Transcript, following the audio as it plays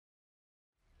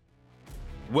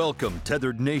Welcome,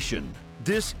 Tethered Nation.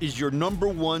 This is your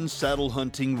 #1 saddle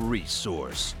hunting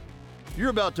resource. You're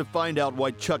about to find out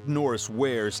why Chuck Norris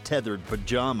wears tethered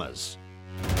pajamas.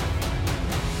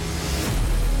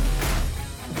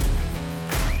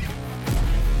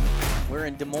 We're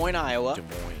in Des Moines, Iowa. Des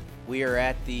Moines. We are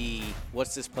at the,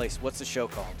 what's this place? What's the show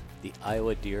called? The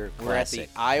Iowa Deer Classic. We're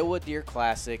at the Iowa Deer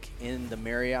Classic in the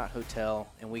Marriott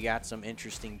Hotel, and we got some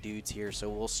interesting dudes here. So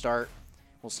we'll start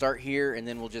here, and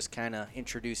then we'll just kind of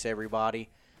introduce everybody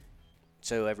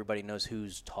so everybody knows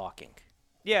who's talking.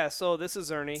 Yeah, so this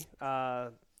is Ernie,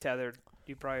 tethered.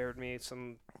 You probably heard me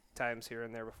some times here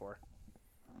and there before.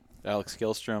 Alex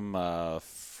Gilstrom,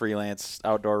 freelance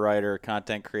outdoor writer,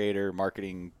 content creator,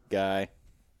 marketing guy.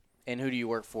 And who do you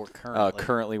work for currently?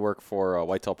 Currently work for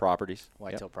Whitetail Properties.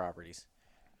 Whitetail Properties.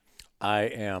 I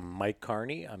am Mike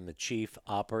Carney. I'm the Chief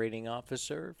Operating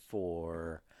Officer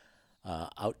for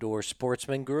Outdoor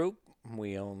Sportsman Group.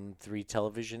 We own 3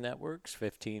 television networks,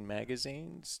 15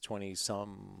 magazines,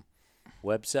 20-some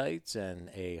websites, and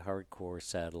a hardcore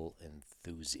saddle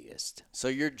enthusiast. So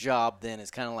your job then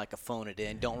is kind of like a phone it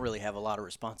in, don't really have a lot of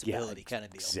responsibility kind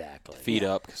of deal. Exactly. Feet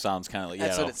up sounds kind of like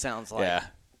That's what it sounds like. Yeah.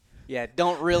 Yeah,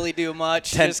 don't really do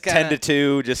much. 10 just kinda, to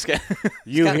 2, just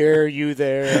You here, you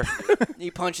there.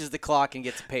 He punches the clock and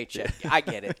gets a paycheck. I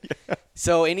get it. Yeah.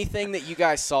 So anything that you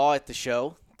guys saw at the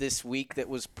show this week that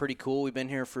was pretty cool? We've been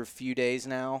here for a few days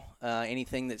now.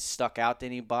 Anything that stuck out to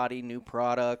anybody? New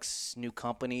products, new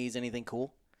companies, anything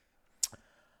cool?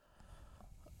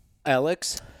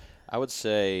 Alex? I would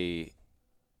say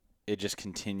it just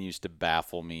continues to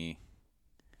baffle me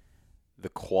the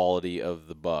quality of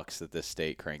the bucks that this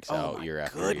state cranks out year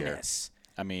after year.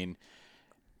 I mean,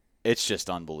 it's just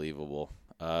unbelievable.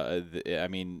 I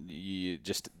mean,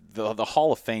 the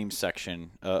Hall of Fame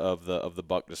section of the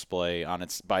buck display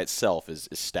by itself is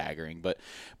staggering. But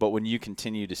when you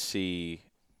continue to see,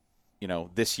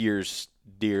 this year's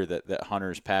deer that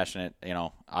hunters, passionate,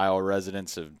 Iowa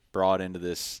residents have brought into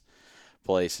this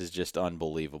place is just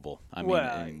unbelievable. I mean,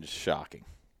 and just shocking.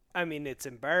 I mean, it's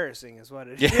embarrassing is what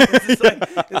it is.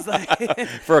 It's like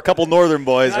for a couple northern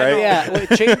boys, right? Yeah, well,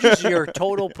 it changes your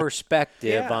total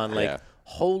perspective on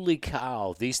holy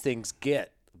cow, these things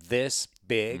get this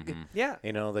big. Mm-hmm. Yeah.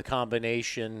 The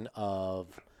combination of,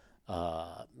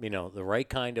 the right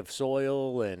kind of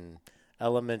soil and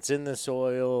elements in the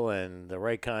soil and the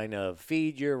right kind of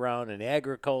feed year round and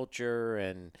agriculture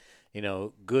and,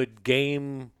 good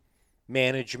game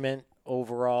management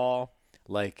overall.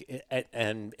 Like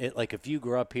if you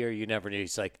grew up here, you never knew.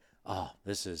 It's like, oh,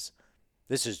 this is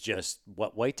just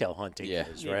what whitetail hunting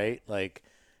is, right? Like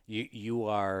you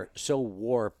are so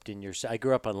warped in your. I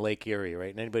grew up on Lake Erie, right?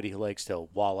 And anybody who likes to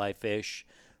walleye fish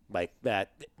like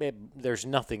that, there's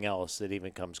nothing else that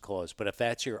even comes close. But if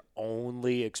that's your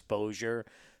only exposure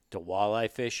to walleye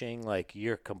fishing, like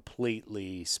you're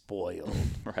completely spoiled.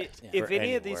 Right. If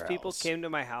any of these people came to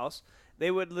my house, they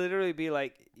would literally be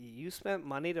like, "You spent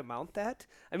money to mount that?"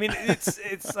 I mean,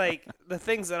 it's like the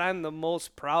things that I'm the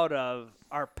most proud of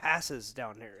are passes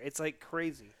down here. It's like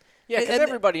crazy. Yeah, because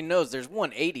everybody knows there's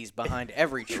 180s behind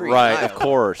every tree. Right, of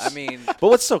course. I mean, but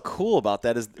what's so cool about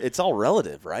that is it's all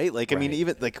relative, right? Like, I mean,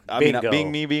 even like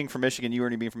being from Michigan, you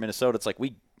already being from Minnesota, it's like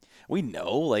we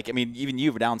know. Like, I mean, even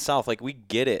you down south, like we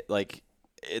get it. Like,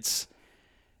 it's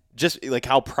just like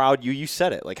how proud you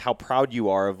said it, like how proud you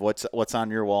are of what's on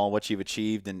your wall and what you've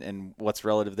achieved and what's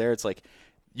relative there. It's like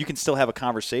you can still have a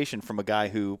conversation from a guy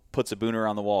who puts a booner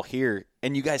on the wall here,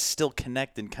 and you guys still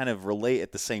connect and kind of relate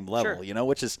at the same level,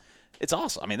 which is it's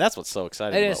awesome. I mean, that's what's so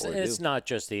exciting about what we do. It's not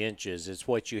just the inches; it's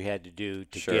what you had to do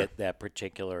to get that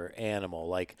particular animal,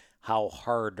 like how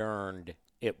hard earned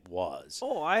it was.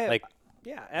 Oh,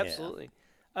 yeah, absolutely.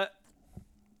 Yeah.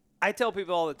 I tell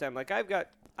people all the time, like I've got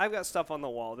stuff on the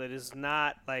wall that is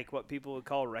not like what people would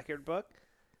call a record book.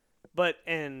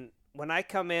 And when I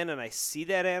come in and I see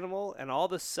that animal and all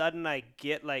of a sudden I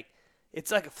get like, it's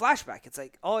like a flashback. It's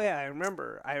like, oh yeah, I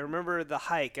remember the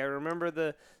hike. I remember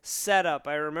the setup.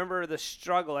 I remember the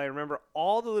struggle. I remember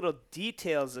all the little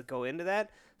details that go into that.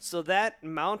 So that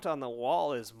mount on the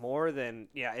wall is more than,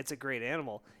 it's a great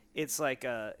animal. It's like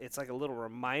a little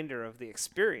reminder of the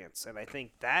experience. And I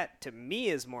think that to me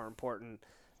is more important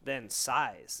than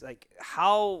size. Like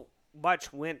how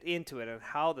much went into it and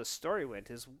how the story went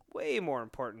is way more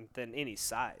important than any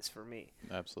size for me.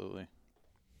 Absolutely.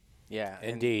 Yeah.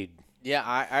 Indeed. Yeah,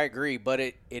 I agree, but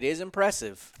it is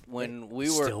impressive when we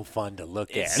were still fun to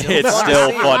look at. It's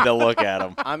still fun to look at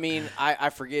them. I mean, I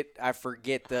forget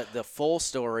the full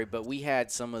story, but we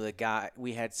had some of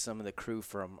the crew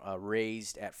from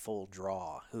Raised at Full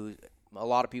Draw who a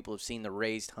lot of people have seen the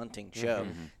Raised Hunting show.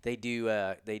 They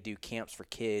do camps for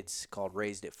kids called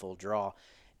Raised at Full Draw.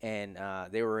 And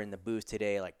they were in the booth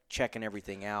today, like checking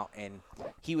everything out. And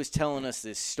he was telling us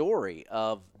this story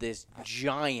of this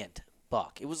giant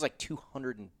buck. It was like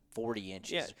 240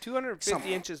 inches. Yeah,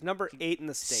 250 inches, number 8 in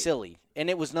the state. Silly. And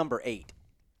it was number 8.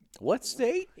 What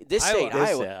state? This Iowa. state,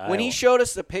 Iowa. Iowa. When he showed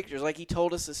us the pictures, like he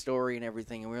told us the story and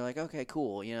everything, and we were like, okay,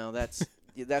 cool. You know, that's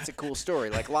a cool story.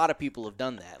 Like a lot of people have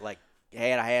done that. Like he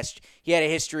had a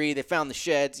history. They found the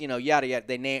sheds. You know, yada yada.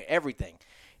 They named everything,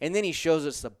 and then he shows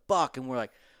us the buck, and we're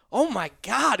like, oh my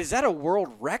God, is that a world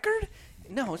record?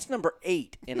 No, it's number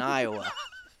 8 in Iowa.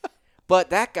 But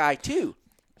that guy too,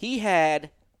 he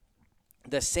had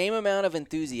the same amount of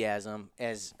enthusiasm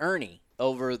as Ernie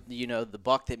over, you know, the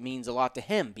buck that means a lot to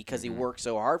him because he worked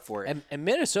so hard for it. And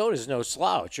Minnesota's no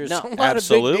slouch. There's No, a lot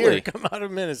absolutely. of big deer come out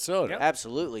of Minnesota.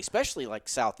 Absolutely, especially like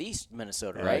southeast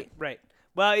Minnesota, right? Right.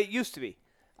 Well, it used to be.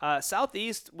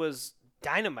 Southeast was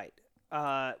dynamite.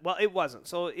 Well, it wasn't.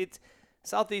 So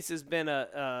Southeast has been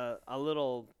a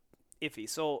little iffy.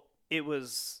 So it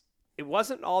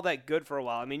wasn't all that good for a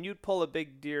while. I mean, you'd pull a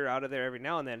big deer out of there every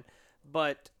now and then,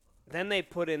 but then they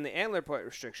put in the antler point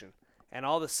restriction, and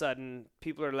all of a sudden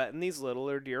people are letting these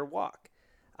littler deer walk.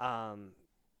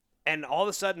 And all of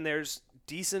a sudden there's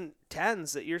decent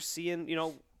 10s that you're seeing, you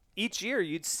know, each year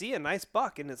you'd see a nice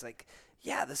buck, and it's like,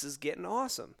 yeah, this is getting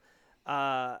awesome.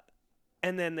 And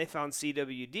then they found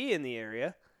CWD in the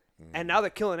area, and now they're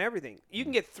killing everything. You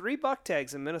can get 3 buck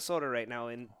tags in Minnesota right now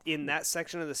in that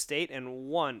section of the state, and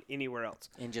 1 anywhere else.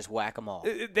 And just whack them all.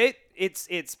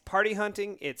 It's party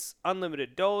hunting. It's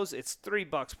unlimited does. It's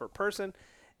 $3 per person,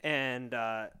 and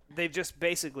they've just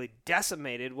basically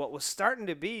decimated what was starting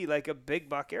to be like a big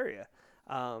buck area.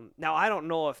 Now I don't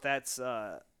know if that's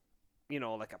like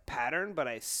a pattern, but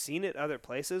I've seen it other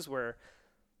places where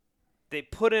they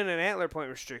put in an antler point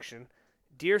restriction.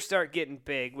 Deer start getting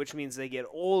big, which means they get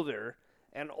older,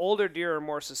 and older deer are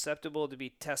more susceptible to be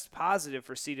test positive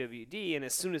for CWD, and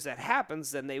as soon as that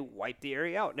happens, then they wipe the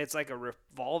area out. And it's like a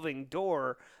revolving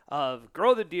door of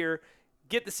grow the deer,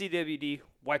 get the CWD,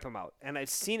 wipe them out. And I've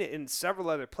seen it in several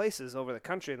other places over the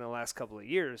country in the last couple of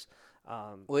years.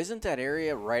 Well, isn't that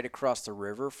area right across the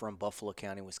river from Buffalo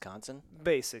County, Wisconsin?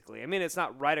 Basically. I mean, it's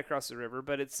not right across the river,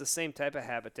 but it's the same type of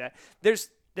habitat.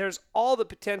 There's all the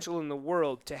potential in the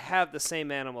world to have the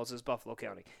same animals as Buffalo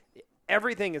County.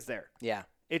 Everything is there. Yeah.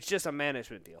 It's just a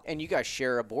management deal. And you guys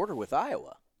share a border with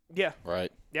Iowa. Yeah. Right.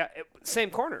 Yeah. Same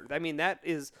corner. I mean, that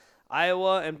is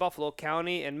Iowa and Buffalo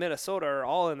County and Minnesota are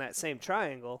all in that same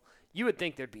triangle. You would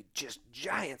think there'd be just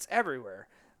giants everywhere.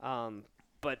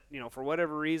 But, for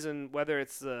whatever reason, whether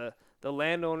it's the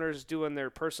landowners doing their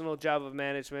personal job of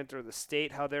management or the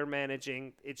state, how they're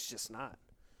managing, it's just not.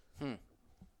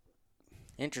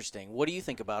 Interesting. What do you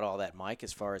think about all that, Mike,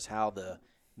 as far as how the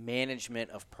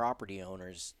management of property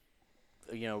owners,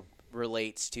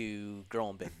 relates to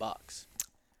growing big bucks?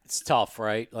 It's tough,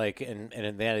 right? Like, and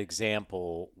in that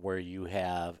example where you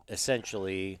have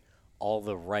essentially all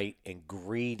the right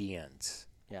ingredients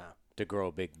to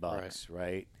grow big bucks,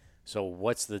 right? So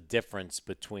what's the difference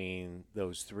between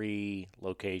those 3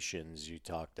 locations you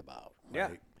talked about? Yeah.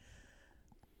 Right?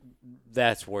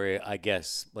 That's where I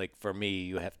guess, like, for me,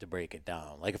 you have to break it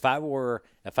down. Like, if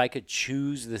I could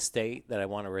choose the state that I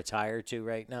want to retire to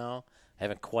right now, I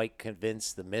haven't quite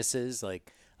convinced the missus.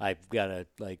 Like, I've got to,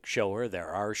 like, show her there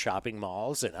are shopping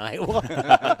malls in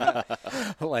Iowa.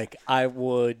 Like, I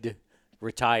would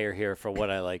retire here for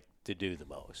what I like to do the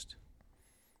most.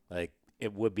 Like,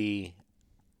 it would be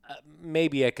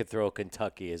maybe I could throw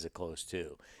Kentucky as a close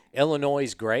two. Illinois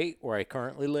is great where I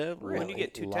currently live. When you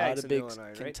get 2 A tags lot of in big Illinois,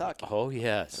 right? Kentucky. Oh,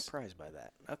 yes. Surprised by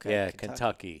that. Okay. Yeah,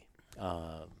 Kentucky.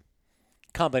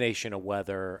 Combination of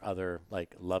weather,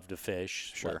 love to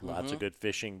fish. Sure. Lots of good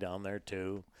fishing down there,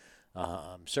 too.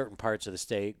 Certain parts of the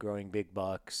state growing big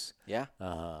bucks. Yeah.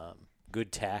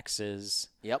 Good taxes.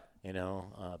 Yep.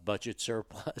 Budget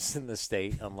surplus in the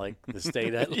state, unlike the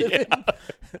state I live in.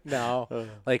 Now,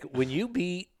 like when you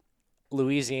beat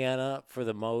Louisiana for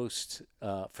the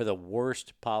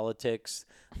worst politics,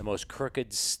 the most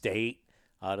crooked state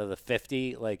out of the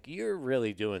 50, like you're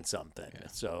really doing something. Yeah.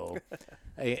 So,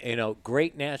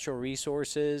 great natural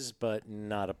resources, but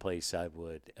not a place I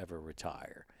would ever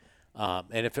retire.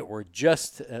 And if it were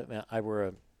just, I were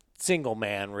a single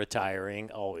man retiring,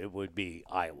 it would be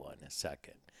Iowa in a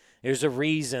second. There's a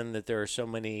reason that there are so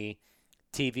many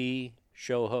TV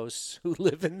show hosts who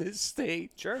live in this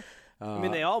state. Sure. I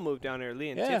mean, they all moved down here. Lee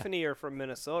and yeah. Tiffany are from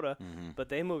Minnesota, but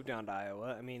they moved down to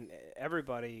Iowa. I mean,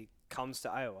 everybody comes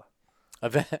to Iowa.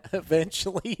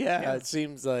 Eventually, yeah. It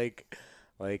seems like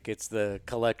Like, it's the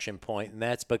collection point, and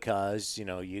that's because,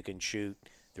 you can shoot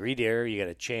 3 deer. You got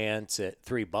a chance at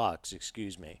 $3,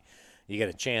 excuse me. You got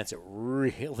a chance at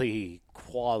really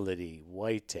quality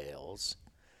whitetails.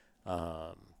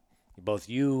 Both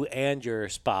you and your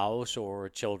spouse or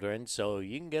children, so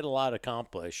you can get a lot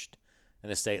accomplished in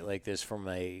a state like this from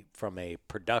a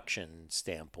production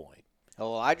standpoint.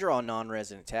 Oh, well, I draw a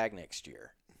non-resident tag next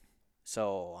year,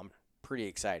 so I'm pretty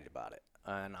excited about it,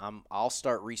 and I'll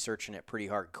start researching it pretty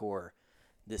hardcore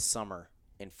this summer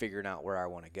and figuring out where I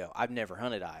want to go. I've never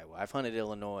hunted Iowa. I've hunted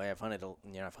Illinois. I haven't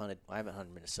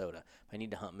hunted Minnesota. I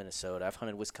need to hunt Minnesota. I've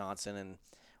hunted Wisconsin and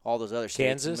all those other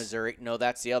states. Kansas? Missouri. No,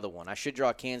 that's the other one. I should draw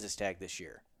a Kansas tag this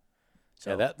year.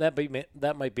 So Yeah,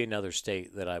 that might be another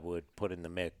state that I would put in the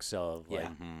mix of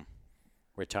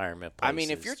retirement places. I mean,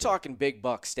 if you're talking big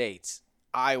buck states,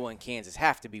 Iowa and Kansas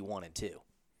have to be 1 and 2.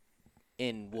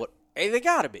 They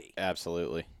got to be.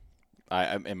 Absolutely.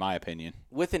 In my opinion.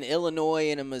 With an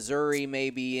Illinois and a Missouri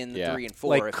maybe in the 3 and 4.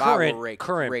 Like if current, I were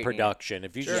current production.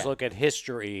 If you just look at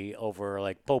history over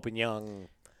like Pope and Young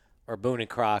or Boone and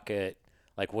Crockett,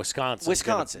 like Wisconsin.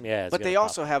 But they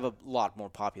also have a lot more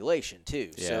population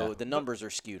too, so the numbers are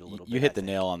skewed a little bit. You hit the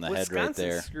nail on the head right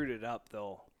there. Wisconsin screwed it up,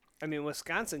 though. I mean,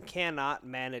 Wisconsin cannot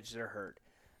manage their herd.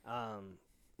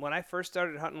 When I first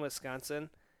started hunting Wisconsin,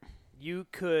 you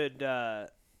could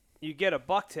you get a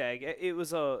buck tag.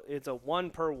 It's a 1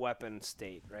 per weapon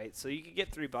state, right? So you could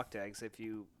get 3 buck tags if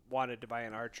you wanted to buy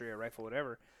an archery, a rifle,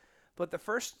 whatever. But the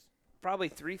first probably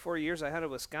 3-4 years I hunted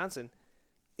Wisconsin,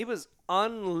 it was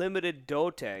unlimited doe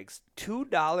tags,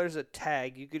 $2 a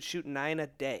tag. You could shoot 9 a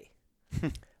day.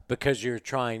 Because you're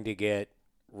trying to get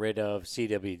rid of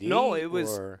CWD? No, it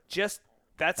was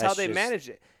that's how they managed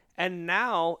it. And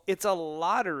now it's a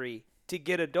lottery to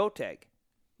get a doe tag.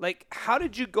 Like, how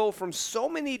did you go from so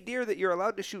many deer that you're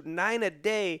allowed to shoot 9 a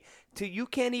day to you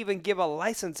can't even give a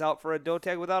license out for a doe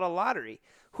tag without a lottery?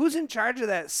 Who's in charge of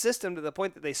that system to the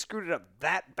point that they screwed it up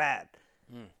that bad?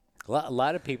 A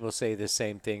lot of people say the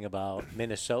same thing about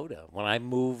Minnesota. When I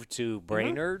moved to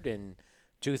Brainerd in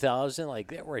 2000, like,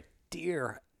 there were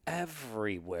deer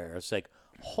everywhere. It's like,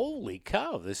 holy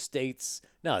cow, the state's...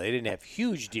 No, they didn't have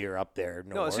huge deer up there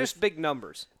north. No, it's just big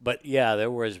numbers. But, yeah,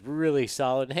 there was really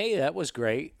solid... Hey, that was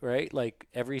great, right? Like,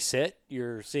 every sit,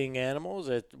 you're seeing animals.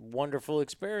 It's a wonderful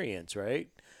experience, right?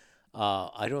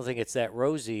 I don't think it's that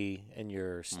rosy in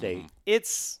your state.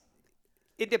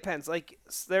 It depends. Like,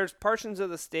 there's portions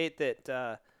of the state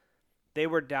that they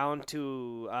were down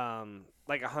to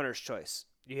like a hunter's choice.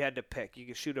 You had to pick. You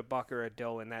could shoot a buck or a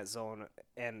doe in that zone,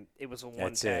 and it was a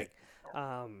 1 tag.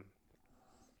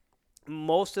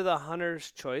 Most of the hunter's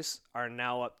choice are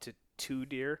now up to 2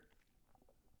 deer,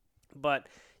 but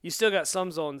you still got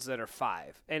some zones that are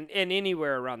 5, and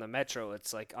anywhere around the metro,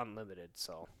 it's like unlimited.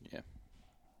 So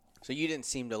So you didn't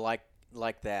seem to like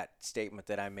that statement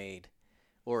that I made,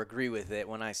 or agree with it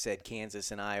when I said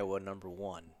Kansas and Iowa number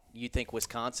 1. You think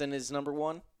Wisconsin is number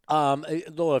 1?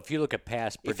 Though if you look at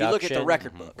past production, if you look at the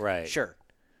record book, right? Sure.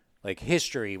 Like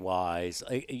history-wise,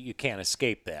 you can't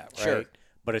escape that, right? Sure.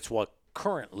 But it's what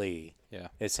currently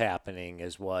is happening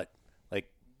is what,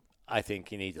 like, I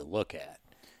think you need to look at.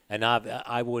 And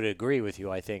I would agree with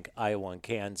you. I think Iowa and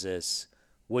Kansas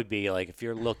would be, like, if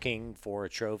you're looking for a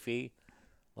trophy,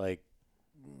 like,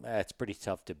 it's pretty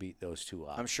tough to beat those two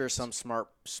options. I'm sure some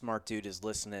smart dude is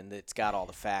listening that's got all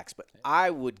the facts, but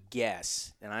I would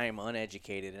guess, and I am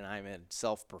uneducated and I'm a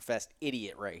self-professed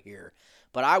idiot right here,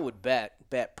 but I would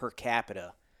bet per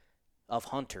capita of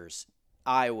hunters,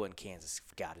 Iowa and Kansas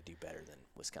have got to do better than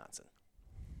Wisconsin.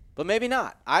 But maybe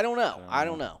not. I don't know.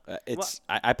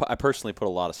 I personally put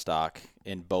a lot of stock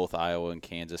in both Iowa and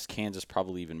Kansas. Kansas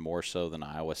probably even more so than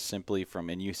Iowa, simply from,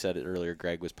 and you said it earlier,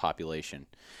 Greg, was population.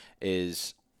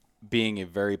 Is being a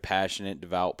very passionate,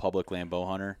 devout public land bow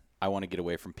hunter, I want to get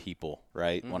away from people,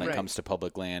 right, when it comes to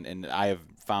public land. And I have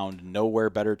found nowhere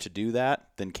better to do that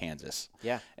than Kansas.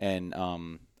 Yeah. And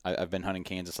I've been hunting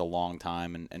Kansas a long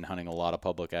time and hunting a lot of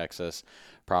public access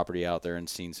property out there and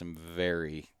seen some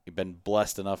been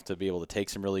blessed enough to be able to take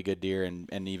some really good deer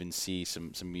and even see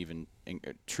some even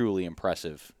truly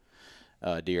impressive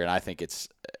deer. And I think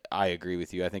I agree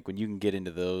with you. I think when you can get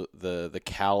into the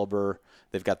caliber,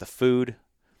 they've got the food.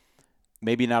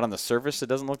 Maybe not on the surface, it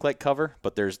doesn't look like cover,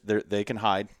 but they can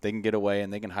hide, they can get away,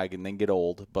 and they can hide and they can get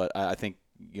old. But I think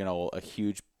a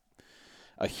huge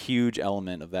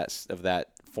element of that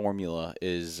formula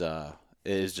is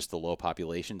just the low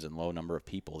populations and low number of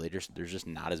people. There's just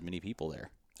not as many people there.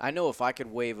 I know if I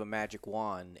could wave a magic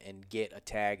wand and get a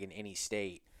tag in any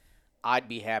state, I'd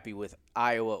be happy with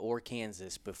Iowa or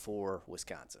Kansas before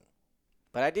Wisconsin.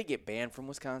 But I did get banned from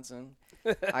Wisconsin.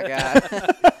 I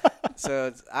got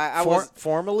So I was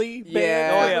formally banned.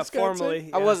 Yeah. Oh yeah, Wisconsin? formally.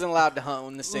 I yeah. wasn't allowed to hunt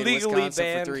in the state Legally of Wisconsin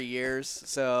banned. for 3 years.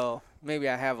 So maybe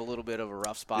I have a little bit of a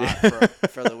rough spot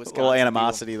for the Wisconsin. A little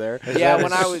animosity there. Is Yeah, that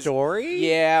when a I was story.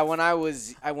 Yeah, when I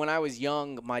was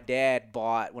young, my dad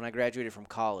bought when I graduated from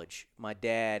college. My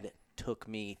dad took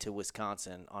me to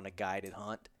Wisconsin on a guided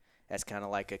hunt. That's kind of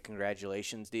like a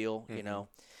congratulations deal, you know.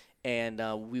 And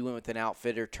we went with an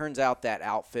outfitter. Turns out that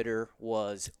outfitter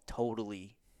was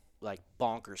totally like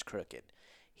bonkers crooked.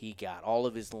 He got all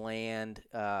of his land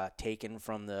taken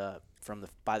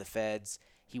by the feds.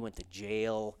 He went to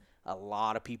jail. A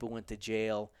lot of people went to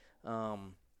jail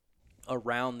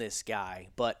around this guy.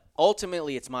 But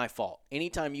ultimately, it's my fault.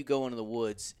 Anytime you go into the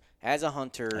woods as a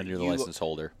hunter, And you're the license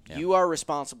holder. Yeah. you are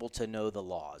responsible to know the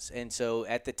laws. And so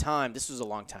at the time, this was a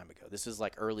long time ago. This was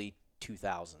like early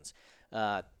 2000s.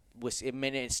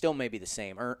 It still may be the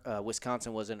same.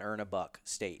 Wisconsin was an earn a buck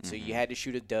state. So you had to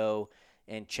shoot a doe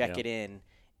and check it in,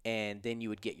 and then you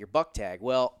would get your buck tag.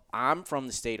 Well, I'm from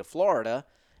the state of Florida,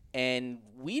 and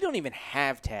we don't even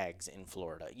have tags in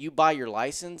Florida. You buy your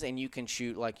license, and you can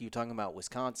shoot, like you were talking about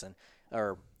Wisconsin,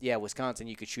 Wisconsin,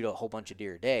 you could shoot a whole bunch of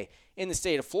deer a day. In the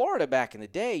state of Florida back in the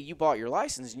day, you bought your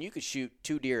license, and you could shoot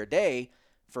 2 deer a day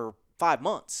for 5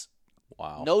 months.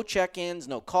 Wow. No check-ins,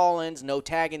 no call-ins, no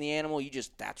tagging the animal.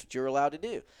 That's what you're allowed to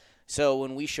do. So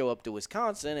when we show up to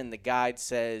Wisconsin and the guide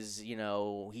says,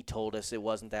 he told us it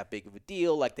wasn't that big of a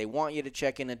deal, like they want you to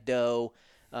check in a doe,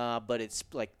 but it's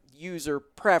like user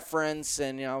preference.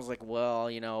 And I was like, well,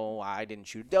 I didn't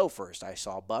shoot a doe first. I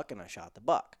saw a buck and I shot the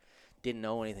buck. Didn't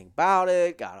know anything about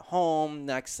it. Got home.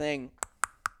 Next thing,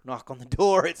 knock on the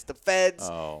door. It's the feds.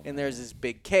 Oh, and there's this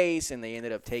big case, and they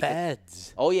ended up taking.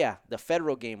 Feds. Oh yeah, the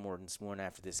federal game wardens went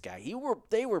after this guy.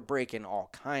 They were breaking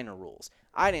all kind of rules.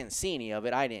 I didn't see any of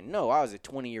it. I didn't know. I was a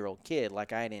 20-year-old kid.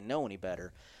 Like I didn't know any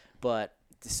better. But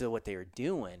so what they were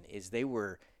doing is they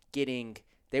were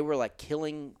like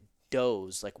killing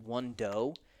does, like one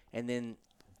doe, and then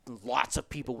lots of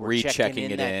people were rechecking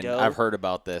in it that in. doe. I've heard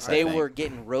about this. They were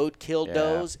getting roadkill Yeah.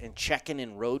 does and checking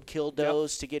in roadkill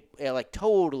does to get like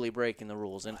totally breaking the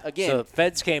rules. And again, So the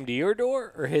feds came to your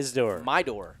door or his door? my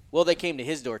door. Well, they came to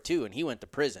his door too, and he went to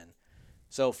prison.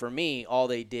 So for me, all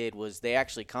they did was they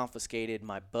actually confiscated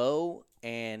my bow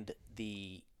and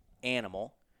the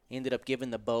animal. Ended up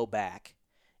giving the bow back,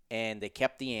 and they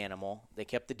kept the animal. They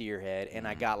kept the deer head, and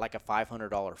I got like a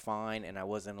 $500 fine, and I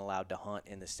wasn't allowed to hunt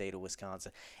in the state of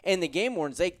Wisconsin. And the game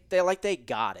wardens, they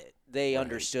got it. They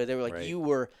understood. They were like, right.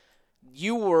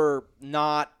 you were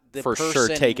not the For person sure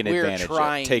taking we're advantage of-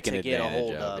 trying taken to get a advantage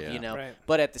hold of, of, yeah. Right.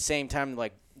 But at the same time,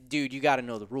 like, dude, you got to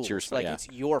know the rules. your- Like, yeah. it's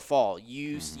your fault.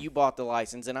 You bought the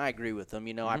license, and I agree with them.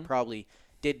 I probably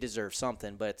did deserve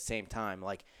something, but at the same time,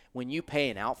 like, when you pay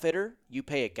an outfitter, you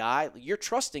pay a guy, you're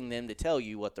trusting them to tell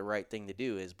you what the right thing to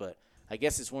do is. But I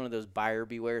guess it's one of those buyer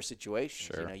beware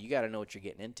situations. Sure. You got to know what you're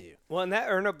getting into. Well, in that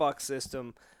earn a buck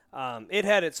system, it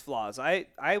had its flaws. I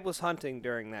was hunting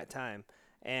during that time,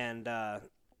 and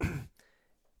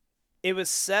it was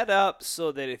set up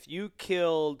so that if you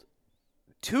killed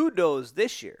 2 does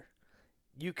this year,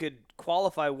 you could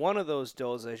qualify one of those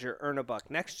does as your earn a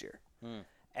buck next year.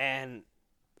 And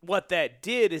what that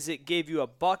did is it gave you a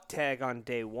buck tag on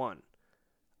day 1.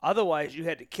 Otherwise, you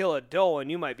had to kill a doe, and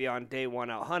you might be on day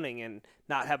 1 out hunting and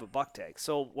not have a buck tag.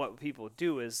 So what people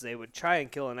do is they would try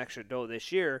and kill an extra doe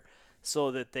this year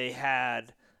so that they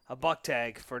had a buck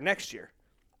tag for next year.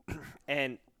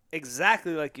 And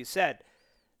exactly like you said,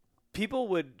 people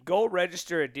would go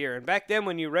register a deer. And back then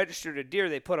when you registered a deer,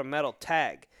 they put a metal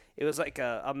tag. It was like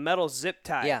a metal zip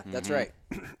tie. Yeah, that's right.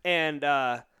 And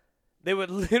they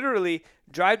would literally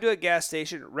drive to a gas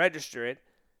station, register it,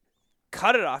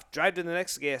 cut it off, drive to the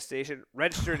next gas station,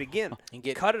 register it again, And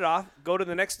get- cut it off, go to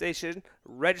the next station,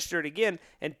 register it again,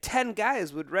 and 10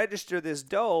 guys would register this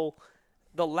doe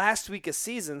the last week of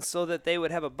season so that they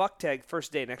would have a buck tag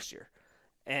first day next year.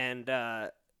 And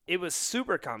it was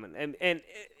super common, and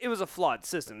it was a flawed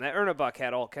system. That earn a buck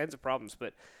had all kinds of problems,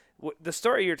 but the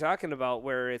story you're talking about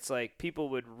where it's like people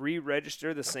would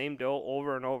re-register the same doe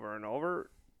over and over and over,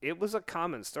 it was a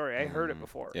common story. I heard it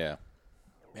before. Yeah.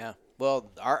 Yeah.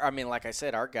 Well, like I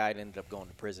said, our guide ended up going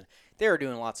to prison. They were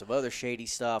doing lots of other shady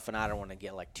stuff, and I don't want to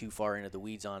get like too far into the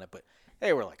weeds on it, but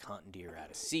they were like hunting deer out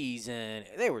of season.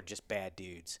 They were just bad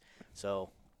dudes. So,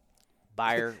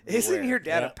 buyer Isn't beware. your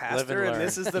dad Yeah, a live pastor, and and learn.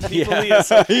 this is the people he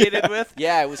associated with?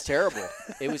 Yeah, it was terrible.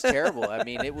 It was terrible. I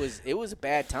mean, it was a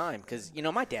bad time because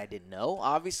my dad didn't know.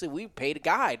 Obviously, we paid a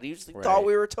guide. He just thought Right.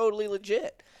 we were totally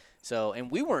legit. So, and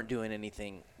we weren't doing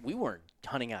anything. We weren't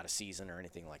hunting out of season or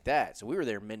anything like that. So we were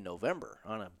there mid-November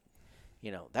on a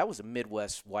that was a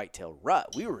Midwest whitetail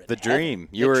rut. We were in The heaven. dream.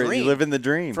 You live in the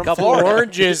dream. From Couple Florida.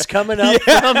 oranges coming up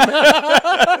from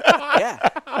Yeah,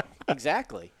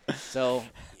 exactly. So,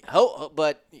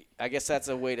 but I guess that's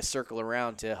a way to circle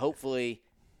around to hopefully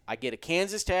I get a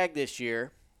Kansas tag this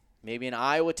year, maybe an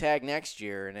Iowa tag next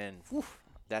year, and then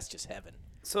that's just heaven.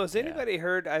 So has anybody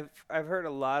heard? I've heard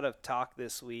a lot of talk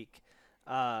this week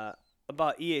about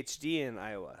EHD in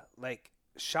Iowa. Like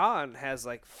Sean has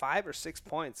like 5 or 6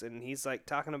 points, and he's like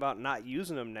talking about not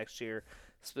using them next year,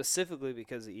 specifically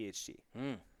because of EHD.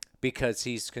 because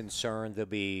he's concerned there'll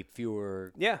be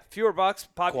fewer. Yeah, fewer bucks.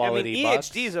 Quality EHD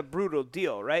bucks. is a brutal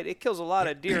deal, right? It kills a lot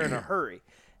of deer in a hurry,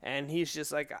 and he's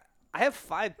just like, I have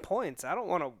 5 points. I don't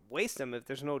want to waste them if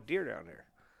there's no deer down there.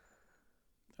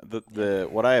 The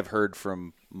what I have heard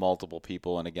from multiple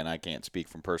people, and again, I can't speak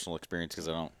from personal experience because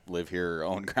I don't live here or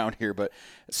own ground here, but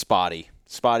spotty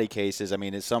cases. I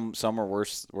mean, some are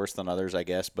worse than others, I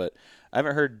guess, but I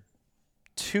haven't heard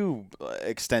too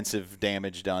extensive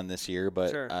damage done this year. But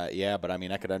Sure. but I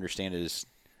mean, I could understand his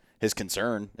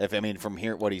concern from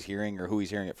what he's hearing or who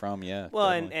he's hearing it from. Yeah. Well,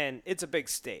 definitely. and it's a big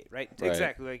state, right? Right.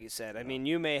 Exactly like you said. I mean,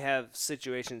 you may have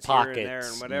situations Pockets. here and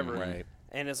there and whatever, Right.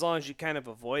 and as long as you kind of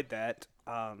avoid that,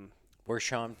 Where's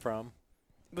Sean from?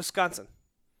 Wisconsin.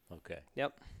 Okay.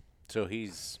 Yep. So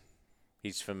he's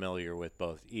familiar with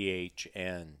both EH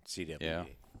and CWD. Yeah.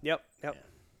 Yep.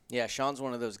 Yeah, Sean's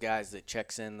one of those guys that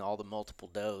checks in all the multiple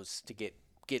does to get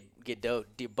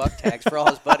buck tags for all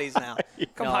his buddies now.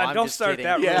 Come No, on, I'm don't just start kidding.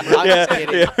 that Yeah. rumor. I'm just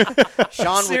kidding.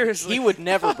 Sean Seriously. he would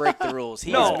never break the rules.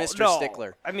 He is Mr.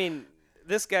 Stickler. I mean,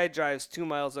 this guy drives 2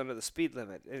 miles under the speed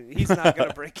limit. He's not going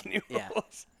to break any Yeah.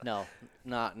 rules. No,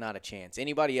 not a chance.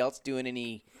 Anybody else doing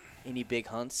any big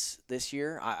hunts this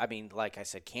year? I mean, like I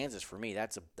said, Kansas for me,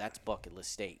 that's bucket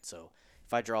list state. So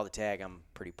if I draw the tag, I'm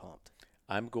pretty pumped.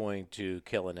 I'm going to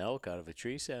kill an elk out of a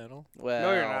tree saddle. Well,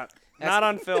 No, you're not. that's- Not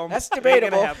on film. that's Ain't gonna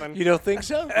debatable. happen. You don't think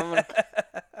so?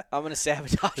 I'm gonna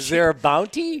sabotage. Is you. there a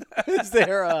bounty? Is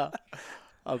there a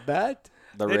bet?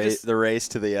 The race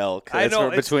to the elk. I That's know, where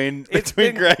it's- between it's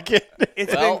between been- Greg and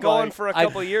It's Well, been going like, for a I've-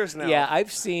 couple years now. Yeah,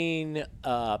 I've seen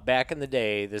back in the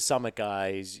day, the Summit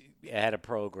guys had a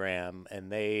program, and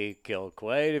they killed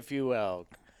quite a few elk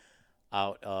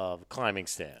out of climbing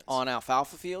stands. On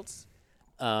alfalfa fields?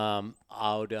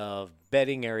 Out of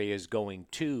bedding areas going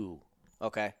to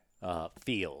Okay.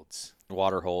 fields.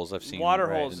 water holes. I've seen Water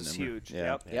right holes in is them. huge. Yeah.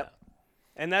 Yep. Yep.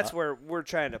 And that's where we're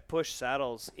trying to push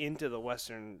saddles into the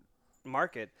Western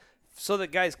market so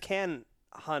that guys can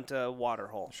hunt a water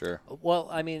hole. Sure. Well,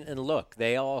 I mean, and look,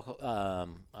 they all,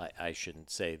 I shouldn't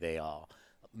say they all,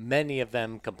 many of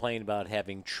them complain about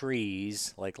having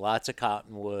trees, like lots of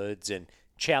cottonwoods and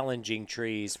challenging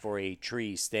trees for a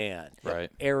tree stand. Right.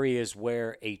 Areas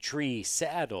where a tree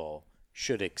saddle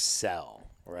should excel,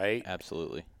 right?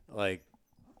 Absolutely. Like,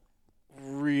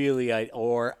 really, I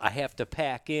have to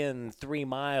pack in 3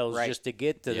 miles Right. just to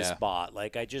get to the Yeah. spot.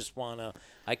 Like, I just want to,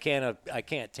 I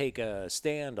can't take a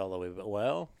stand all the way. But,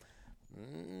 well,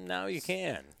 now you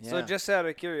can. So Yeah. just out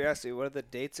of curiosity, what are the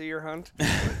dates of your hunt?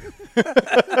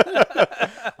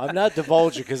 I'm not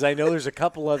divulging because I know there's a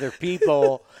couple other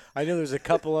people.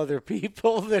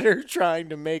 that are trying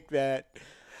to make that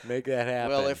happen.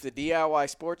 Well, if the DIY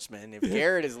sportsman, if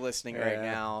Garrett is listening right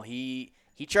now, he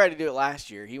tried to do it last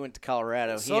year. He went to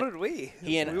Colorado. So did we.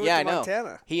 He and we went yeah, to I know.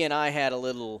 Montana. He and I had a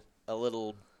little,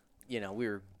 we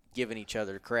were giving each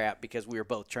other crap because we were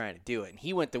both trying to do it. And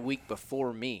he went the week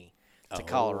before me to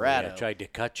Colorado. I tried to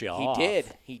cut you He off.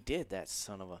 He did, that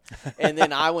son of a. And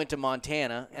then I went to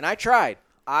Montana, and I tried.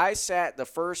 I sat the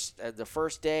first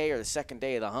day or the second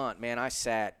day of the hunt. Man, I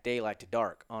sat daylight to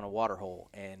dark on a water hole,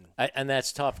 and And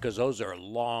that's tough because those are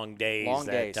long days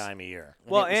that time of year.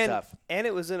 Well, it was tough. and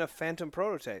it was in a Phantom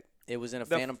prototype. It was in a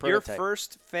The- Phantom Your prototype.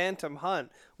 first Phantom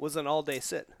hunt was an all-day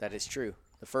sit. That is true.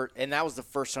 And that was the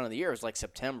first hunt of the year. It was like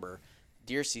September.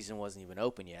 Deer season wasn't even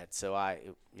open yet, so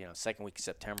second week of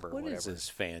September or What whatever. is this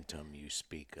phantom you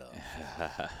speak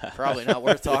of? Probably not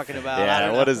worth talking about. I Yeah.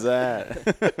 don't What know. is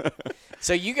that?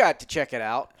 So you got to check it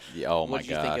out. Yeah, oh my What did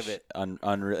you gosh. think of it?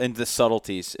 Unreal. And the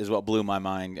subtleties is what blew my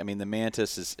mind. I mean, the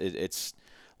Mantis it's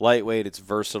lightweight, it's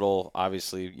versatile.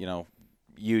 Obviously,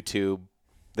 YouTube,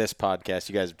 this podcast,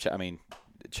 you guys,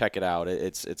 check it out.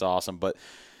 It's awesome. But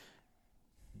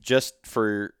just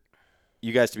for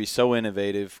you guys to be so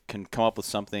innovative, can come up with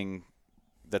something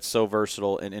that's so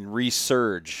versatile and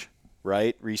resurge.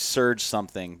 Right, resurge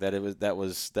something that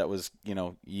was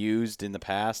used in the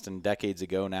past and decades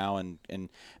ago now, and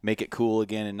make it cool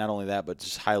again. And not only that, but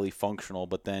just highly functional.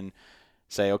 But then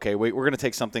say, okay, wait, we're going to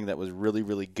take something that was really,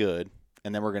 really good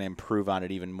and then we're going to improve on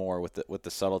it even more with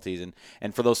the subtleties,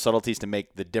 and for those subtleties to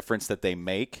make the difference that they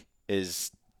make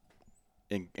is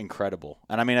incredible.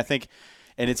 And I mean, I think,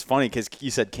 and it's funny because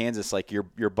you said Kansas, like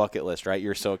your bucket list, right?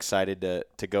 You're so excited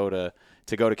to go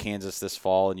to Kansas this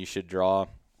fall, and you should draw.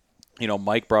 You know,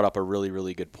 Mike brought up a really,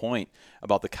 really good point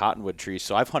about the cottonwood trees.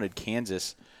 So I've hunted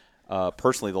Kansas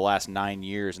personally the last 9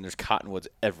 years, and there's cottonwoods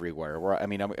everywhere.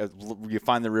 You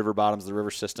find the river bottoms, the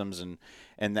river systems, and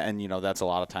you know, that's a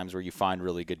lot of times where you find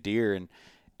really good deer, and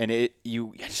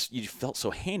you felt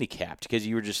so handicapped because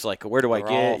you were just like, where do They're I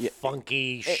get all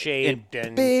funky shaped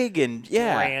and big and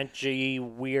branchy,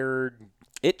 weird.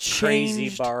 It crazy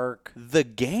changed bark. the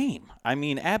game. I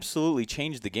mean, absolutely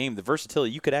changed the game. The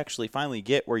versatility, you could actually finally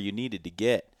get where you needed to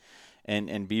get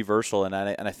and be versatile. And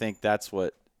I think that's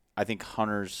what I think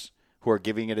hunters who are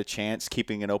giving it a chance,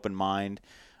 keeping an open mind,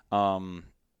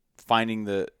 finding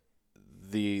the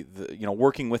you know,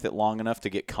 working with it long enough to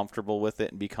get comfortable with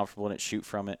it and be comfortable in it, shoot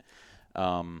from it.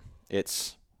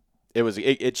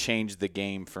 It changed the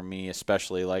game for me,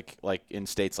 especially like in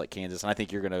states like Kansas. And I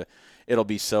think it'll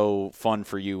be so fun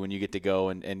for you when you get to go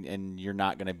and you're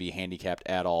not going to be handicapped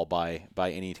at all by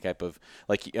any type of,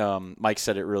 like Mike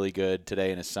said it really good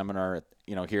today in his seminar,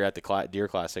 you know, here at the Deer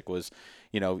Classic was,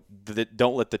 you know,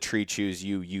 don't let the tree choose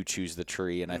you, you choose the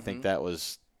tree. And I think that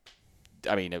was,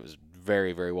 I mean, it was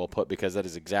very, very well put because that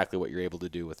is exactly what you're able to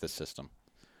do with this system.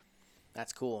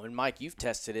 That's cool. And Mike, you've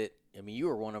tested it. I mean, you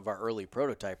were one of our early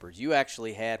prototypers. You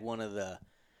actually had one of the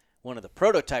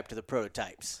prototype to the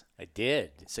prototypes. I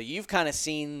did. So you've kind of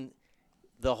seen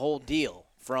the whole deal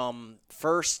from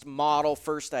first model,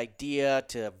 first idea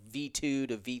to V2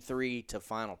 to V3 to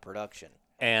final production.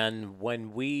 And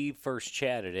when we first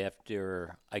chatted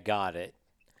after I got it,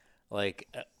 like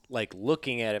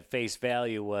looking at it face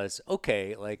value was,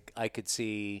 okay, like I could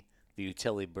see the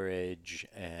utility bridge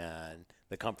and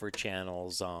the comfort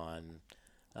channels on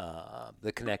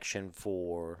the connection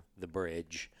for the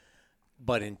bridge.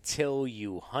 But until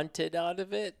you hunted out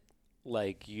of it,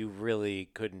 like you really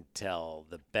couldn't tell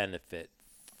the benefit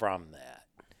from that.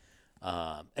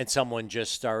 And someone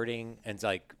just starting and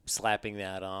like slapping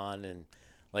that on and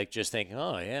like just thinking,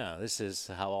 oh yeah, this is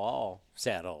how all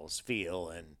saddles feel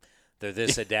and they're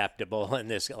this adaptable and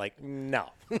this, like, no.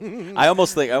 I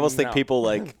almost think No. people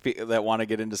like that want to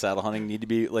get into saddle hunting need to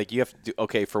be like, you have to do,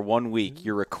 okay, for 1 week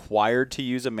you're required to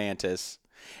use a Mantis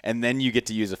and then you get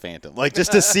to use a Phantom, like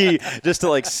just to see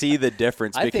the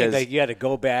difference. I Because think like you got to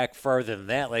go back further than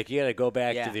that. Like you got to go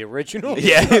back to the original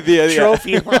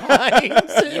trophy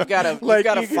lines. You've got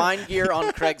to find gear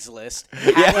on Craigslist,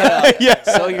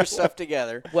 sew your stuff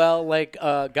together. Well, like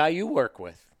guy you work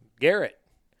with, Garrett,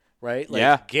 right?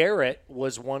 Like Garrett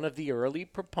was one of the early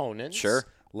proponents. Sure.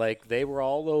 Like they were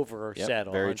all over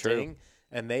saddle very hunting, true.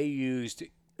 and they used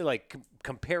like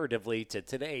comparatively to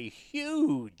today,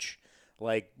 huge,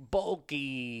 like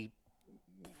bulky,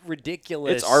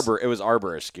 ridiculous. it was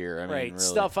arborist gear. I mean, right, really.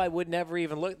 stuff I would never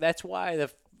even look. That's why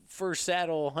the first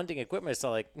saddle hunting equipment is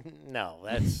like, no,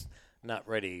 that's not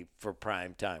ready for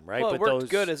prime time, right? Well, but it worked those,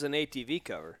 good as an ATV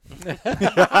cover.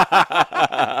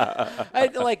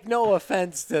 like, no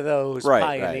offense to those Right.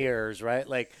 pioneers, right?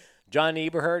 Like John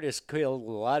Eberhard has killed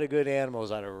a lot of good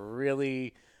animals out of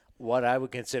really what I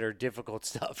would consider difficult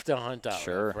stuff to hunt out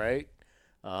Sure. of, right?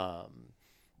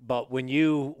 But when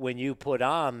you put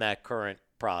on that current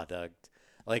product,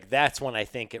 like that's when I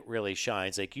think it really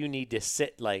shines. Like you need to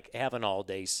sit, like have an all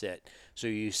day sit, so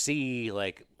you see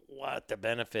like what the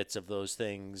benefits of those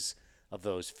things, of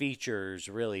those features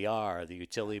really are. The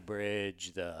utility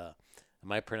bridge,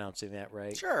 am I pronouncing that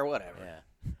right? Sure, whatever. Yeah.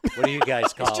 What do you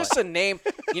guys call It's just it? a name.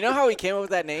 You know how he came up with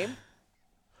that name?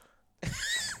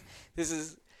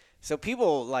 So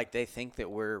people like they think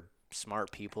that we're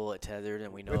smart people at Tethered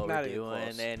and we know We're what not we're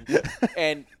even doing, close.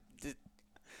 and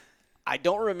I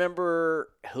don't remember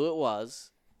who it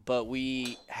was, but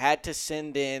we had to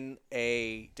send in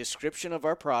a description of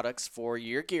our products for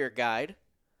your gear guide,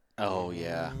 Oh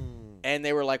yeah. and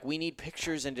they were like, "We need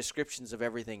pictures and descriptions of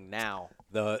everything now."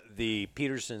 The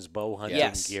Peterson's bow hunting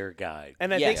Yes. gear guide.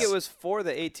 And I think Yes. it was for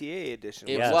the ATA edition.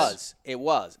 It Yes.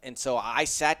 was. And so I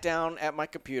sat down at my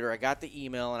computer, I got the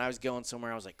email, and I was going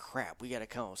somewhere. I was like, crap, we got to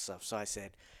come up with stuff. So I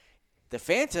said, the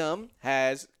Phantom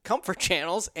has comfort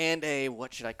channels and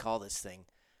what should I call this thing?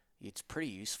 It's pretty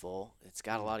useful. It's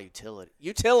got a lot of utility.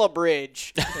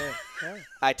 Utilibridge.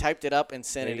 I typed it up and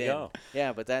sent There it you in. go.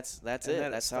 Yeah, but that's And it. then it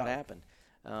That's how it stopped. happened.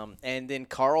 And then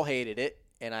Carl hated it,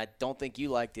 and I don't think you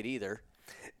liked it either.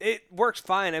 It works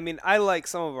fine. I mean, I like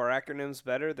some of our acronyms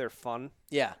better. They're fun.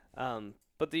 Yeah.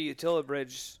 But the utility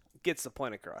bridge gets the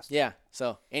point across. Yeah.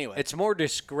 So anyway. It's more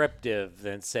descriptive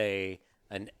than say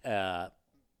an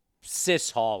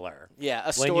cis hauler. Yeah, a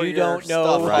when story you don't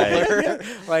know, stuff hauler.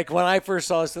 like when I first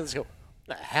saw this, go,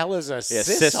 the hell is a cis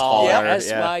cis hauler? hauler,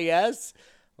 SYS,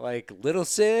 like little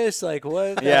sis, like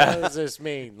what the hell does this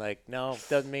mean? Like, no,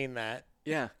 doesn't mean that.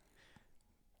 Yeah.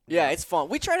 Yeah, it's fun.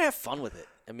 We try to have fun with it.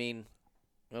 I mean,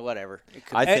 well, whatever.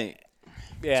 I think.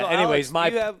 Yeah. So, anyways,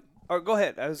 Alex, go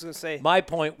ahead. I was going to say. my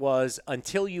point was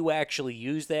until you actually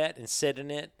use that and sit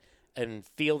in it and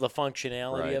feel the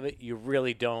functionality Right. of it, you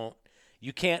really don't.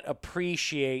 You can't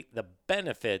appreciate the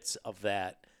benefits of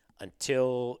that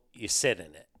until you sit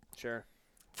in it Sure.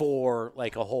 for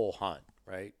like a whole hunt,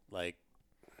 right? Like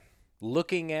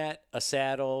looking at a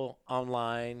saddle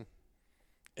online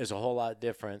is a whole lot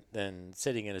different than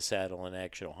sitting in a saddle in an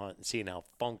actual hunt and seeing how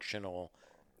functional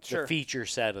Sure. the feature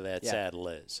set of that saddle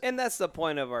is. And that's the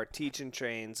point of our teach and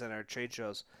trains and our trade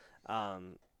shows.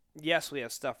 Yes, we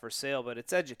have stuff for sale, but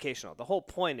it's educational. The whole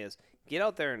point is get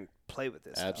out there and play with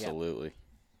this Absolutely.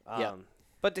 stuff. Yeah.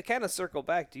 But to kind of circle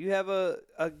back, do you have a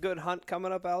good hunt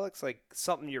coming up, Alex? Like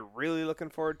something you're really looking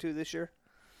forward to this year?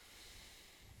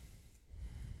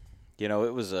 You know,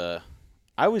 it was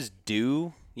I was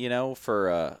due, you know, for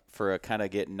a kind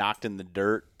of get knocked in the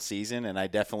dirt season, and I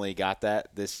definitely got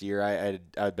that this year.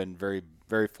 I've been very,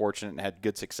 very fortunate and had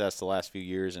good success the last few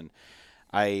years, and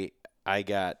I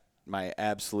got my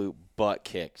absolute butt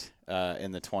kicked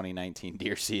in the 2019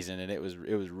 deer season, and it was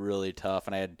really tough,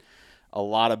 and I had a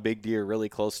lot of big deer really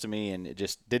close to me, and it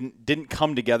just didn't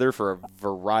come together for a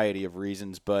variety of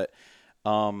reasons, but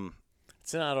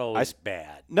It's not always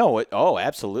bad. no,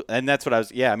 absolutely. And that's what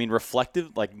I mean,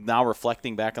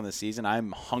 reflecting back on the season,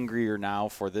 I'm hungrier now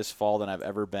for this fall than I've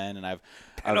ever been. And I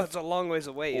know it's a long ways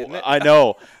away, isn't it? I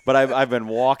know, but I've been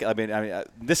walking. I mean,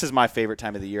 this is my favorite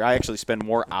time of the year. I actually spend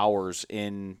more hours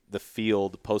in the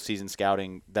field postseason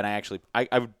scouting than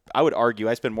I would argue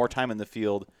I spend more time in the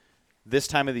field this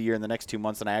time of the year in the next 2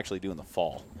 months than I actually do in the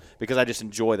fall, because I just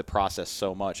enjoy the process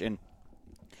so much. And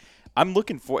I'm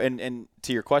looking for, and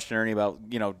to your question, Ernie, about,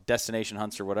 you know, destination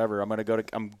hunts or whatever,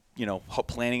 I'm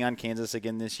planning on Kansas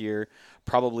again this year,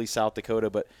 probably South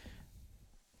Dakota, but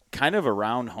kind of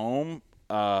around home.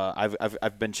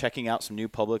 I've been checking out some new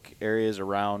public areas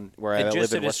around where I live in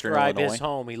Western describe Illinois. his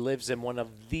home, he lives in one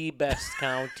of the best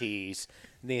counties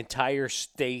in the entire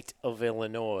state of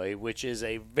Illinois, which is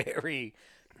a very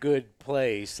good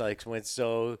place. Like when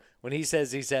he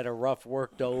says he's had a rough,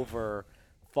 worked over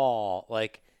fall,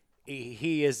 like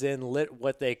he is in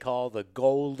what they call the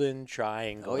Golden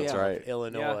Triangle That's of right.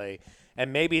 Illinois,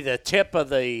 and maybe the tip of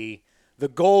the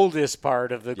goldest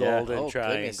part of the Yeah. Golden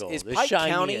Triangle. Is the Pike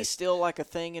County shiniest. still like a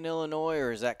thing in Illinois,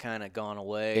 or is that kind of gone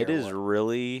away? It or is what?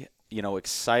 really, you know,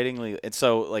 excitingly. And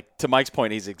so, like, to Mike's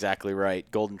point, he's exactly right.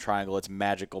 Golden Triangle, it's a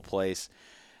magical place.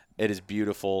 It is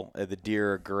beautiful. The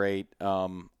deer are great.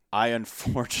 I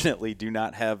unfortunately do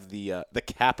not have the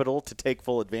capital to take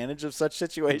full advantage of such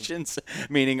situations,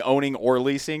 meaning owning or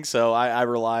leasing. So I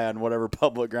rely on whatever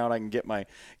public ground I can get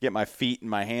my feet and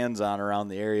my hands on around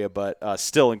the area. But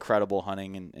still incredible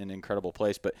hunting and an incredible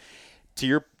place. But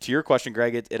to your question,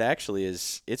 Greg, it actually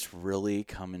is. It's really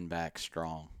coming back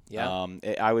strong. Yeah.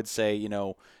 I would say, you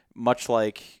know, much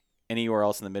like anywhere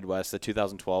else in the Midwest, the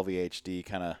 2012 EHD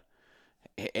kind of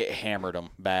it hammered them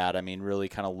bad. I mean, really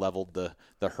kind of leveled the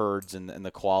herds and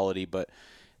the quality. But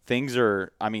things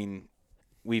are, I mean,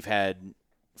 we've had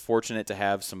fortunate to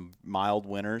have some mild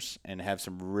winters and have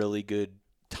some really good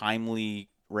timely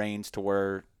rains to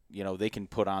where, you know, they can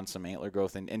put on some antler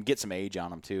growth and get some age on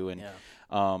them too. And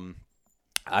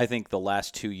I think the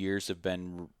last 2 years have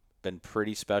been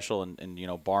pretty special, and you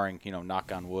know, barring, you know,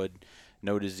 knock on wood,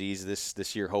 no disease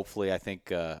this year. Hopefully, I think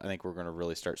we're going to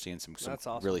really start seeing some That's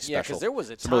awesome. really Yeah, special. 'cause there was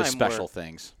a some really time special where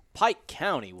things. Pike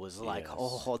County was like,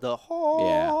 Yes. the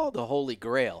holy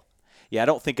grail. Yeah, I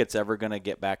don't think it's ever going to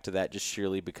get back to that just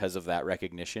sheerly because of that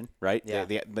recognition, right? Yeah.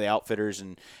 The outfitters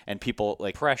and people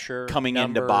like Pressure, coming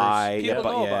in to numbers. buy. People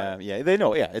know yeah, about yeah, they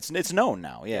know. Yeah, it's known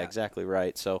now. Yeah, exactly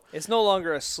right. So It's no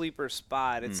longer a sleeper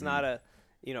spot. It's Mm-hmm. not a,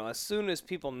 you know, as soon as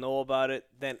people know about it,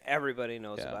 then everybody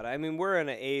knows Yeah. about it. I mean, we're in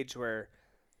an age where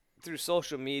through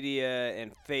social media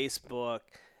and Facebook,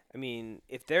 I mean,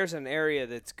 if there's an area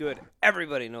that's good,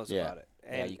 everybody knows Yeah. about it. Yeah,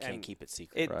 And, you can't and keep it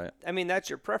secret. Right. I mean, that's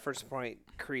your preference point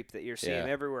creep that you're seeing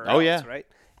Yeah. everywhere Oh, else, yeah. right?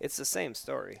 It's the same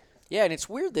story. Yeah, and it's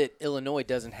weird that Illinois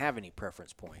doesn't have any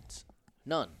preference points.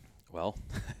 None. well,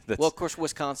 that's, Well, of course,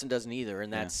 Wisconsin doesn't either,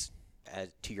 and that's,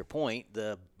 to your point,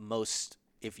 the most,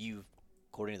 if you,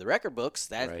 according to the record books,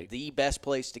 that's Right. the best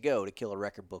place to go to kill a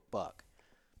record book buck.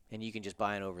 And you can just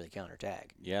buy an over-the-counter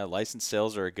tag. yeah, license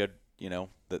sales are a good. You know,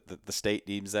 the state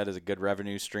deems that as a good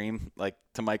revenue stream. Like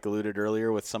to Mike alluded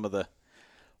earlier with some of the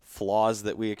flaws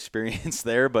that we experience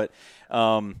there, but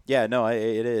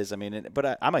it is. I mean,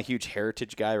 I'm a huge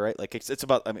heritage guy, right? Like it's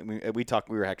about. I mean, we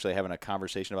were actually having a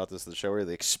conversation about this at the show, where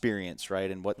the experience, right,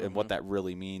 and what that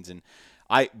really means. And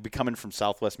coming from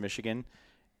Southwest Michigan,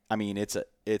 I mean,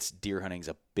 it's deer hunting's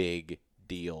a big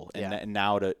deal, and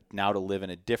now to live in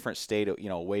a different state,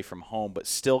 away from home, but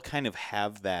still kind of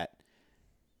have that.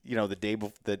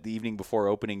 The evening before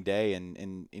opening day,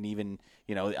 and even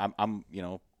I'm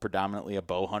predominantly a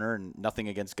bow hunter, and nothing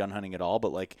against gun hunting at all,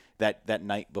 but like that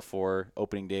night before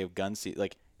opening day of gun season,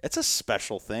 like it's a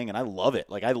special thing, and I love it.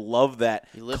 Like I love that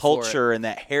culture and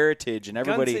that heritage, and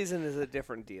everybody. Gun season is a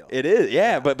different deal. It is,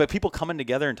 yeah. But people coming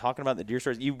together and talking about the deer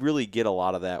stories, you really get a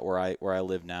lot of that where I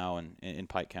live now in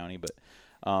Pike County, but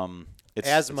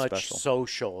it's much special.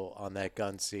 Social on that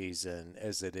gun season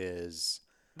as it is.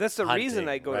 That's the hunting, reason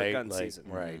I go right? to gun like, season.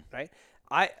 Right.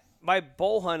 My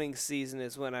bow hunting season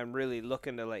is when I'm really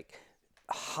looking to like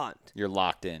hunt. You're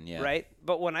locked in, yeah. Right?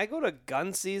 But when I go to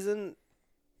gun season,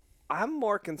 I'm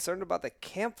more concerned about the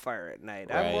campfire at night.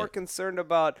 Right. I'm more concerned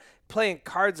about playing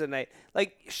cards at night.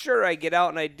 Like, sure, I get out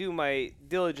and I do my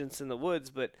diligence in the woods,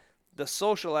 but the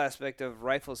social aspect of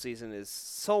rifle season is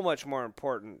so much more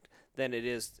important than it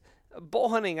is. Bow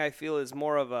hunting, I feel, is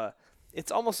more of it's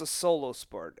almost a solo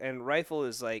sport, and rifle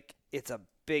is like, it's a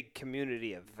big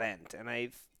community event, and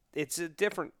it's a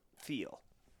different feel.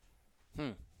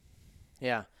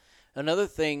 Yeah. Another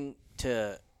thing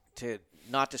to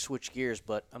not to switch gears,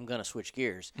 but I'm going to switch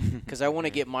gears because I want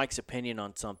to get Mike's opinion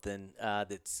on something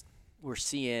we're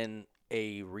seeing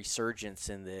a resurgence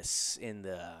in this in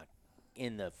the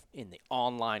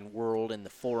online world, in the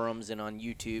forums and on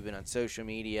YouTube and on social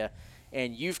media.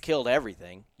 And you've killed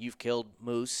everything. You've killed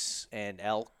moose and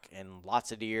elk and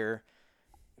lots of deer.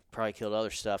 Probably killed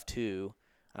other stuff too.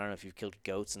 I don't know if you've killed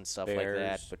goats and stuff Bears, like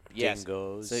that, but yes.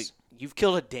 dingoes. So you've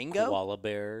killed a dingo? Koala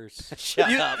bears.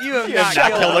 Shut up. You have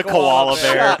not killed a koala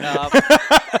bear. Shut up.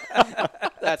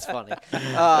 That's funny.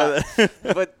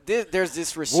 But there's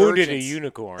this resurgence. Wounded a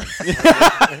unicorn.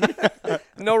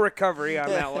 No recovery on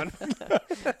that one.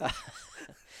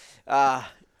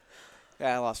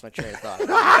 I lost my train of thought.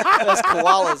 Those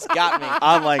koalas got me.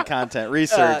 Online content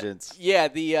resurgence.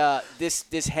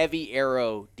 This heavy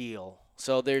arrow deal.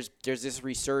 So there's this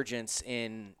resurgence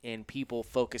in people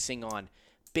focusing on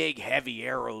big heavy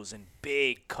arrows and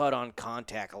big cut on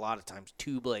contact. A lot of times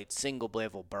 2-blade, single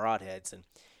blade broadheads. And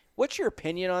what's your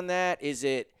opinion on that? Is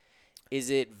it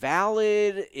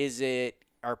valid?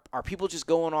 Are people just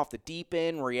going off the deep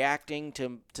end, reacting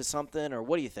to something, or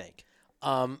what do you think?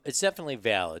 It's definitely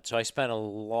valid. So I spent a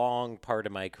long part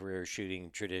of my career shooting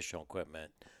traditional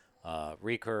equipment,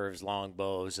 recurves,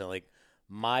 longbows, and like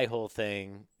my whole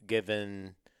thing,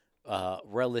 given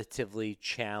relatively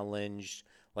challenged,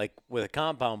 like with a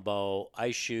compound bow,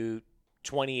 I shoot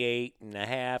 28 and a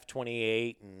half,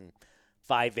 28 and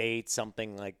 5/8,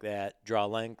 something like that, draw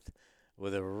length.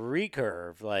 With a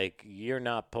recurve, like you're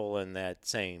not pulling that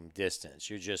same distance.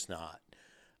 You're just not.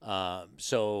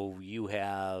 So you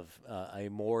have a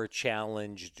more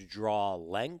challenged draw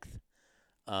length,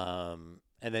 and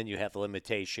then you have the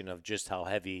limitation of just how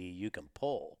heavy you can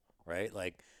pull, right?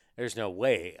 Like there's no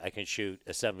way I can shoot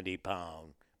a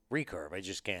 70-pound recurve. I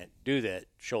just can't do that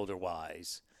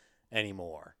shoulder-wise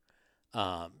anymore.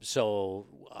 So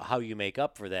how you make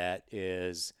up for that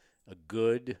is a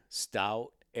good,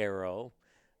 stout arrow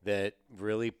that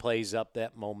really plays up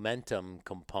that momentum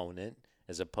component,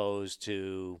 as opposed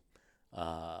to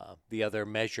the other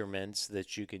measurements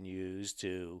that you can use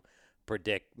to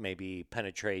predict maybe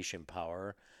penetration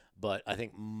power. But I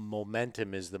think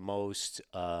momentum is the most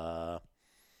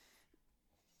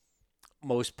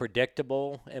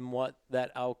predictable in what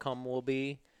that outcome will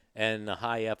be. And the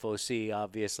high FOC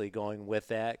obviously going with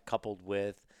that, coupled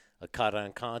with a cut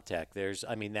on contact.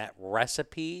 That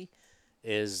recipe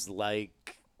is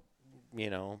like,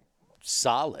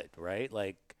 solid, right?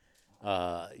 Like,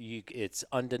 it's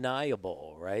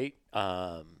undeniable, right?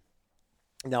 Now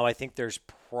I think there's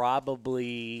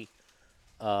probably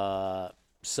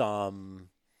some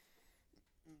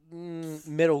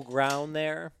middle ground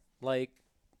there, like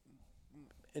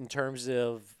in terms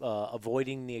of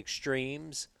avoiding the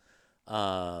extremes.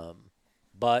 But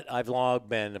I've long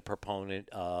been a proponent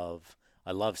of,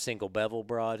 I love single bevel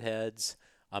broadheads.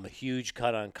 I'm a huge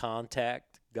cut on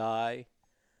contact guy.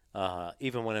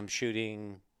 Even when I'm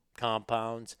shooting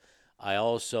compounds, I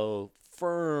also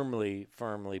firmly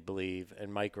believe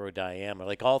in micro diameter.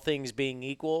 Like all things being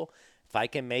equal, if I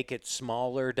can make it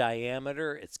smaller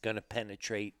diameter, it's going to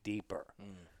penetrate deeper,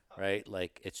 right?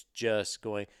 Like it's just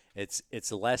going,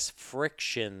 it's less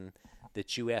friction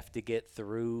that you have to get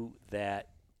through that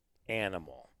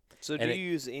animal. So do you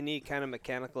use any kind of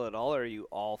mechanical at all, or are you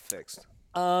all fixed?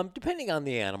 Depending on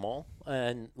the animal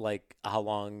and like how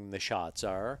long the shots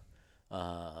are.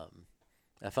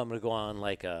 If I'm going to go on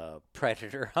like a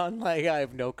predator hunt, like I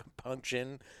have no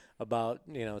compunction about,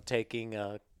 taking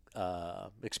a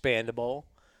expandable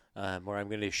where I'm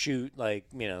going to shoot like,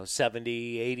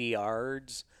 70, 80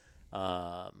 yards.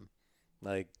 But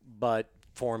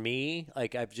for me,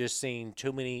 like I've just seen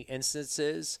too many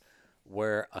instances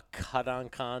where a cut on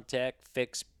contact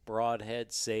fixed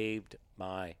broadhead saved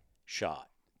my shot.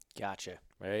 Gotcha.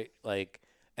 Right?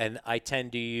 And I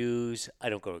tend to use, I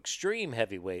don't go extreme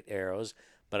heavyweight arrows,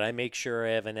 but I make sure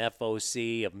I have an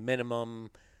FOC of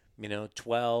minimum,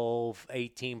 12,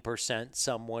 18%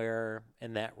 somewhere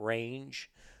in that range.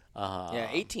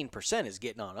 18% is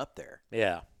getting on up there.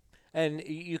 Yeah. And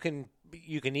you can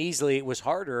easily, it was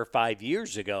harder 5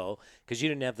 years ago because you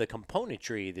didn't have the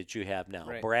componentry that you have now.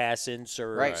 Right. Brass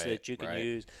inserts that you can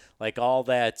use. Like all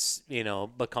that's,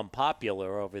 become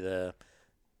popular over the,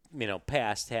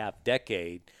 past half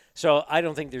decade. So I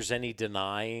don't think there's any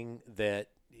denying that,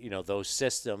 those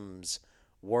systems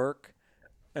work.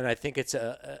 And I think it's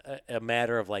a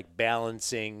matter of like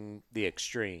balancing the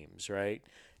extremes, right?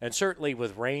 And certainly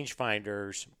with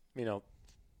rangefinders,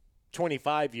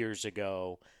 25 years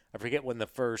ago, I forget when the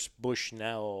first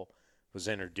Bushnell was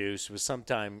introduced. It was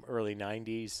sometime early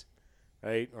 90s,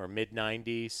 right? Or mid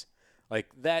 90s. Like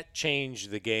that changed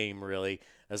the game really.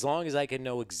 As long as I can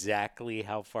know exactly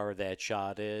how far that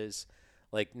shot is,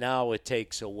 like now it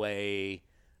takes away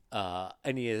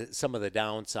some of the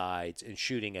downsides in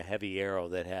shooting a heavy arrow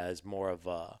that has more of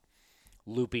a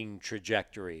looping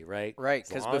trajectory, right? Right,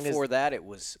 because before that it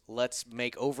was let's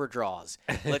make overdraws.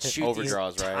 Let's shoot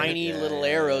overdraws, these right? tiny little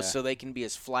arrows so they can be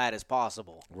as flat as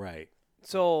possible. Right.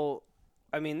 So,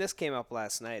 I mean, this came up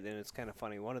last night, and it's kind of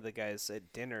funny. One of the guys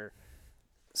at dinner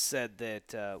said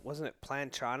that, wasn't it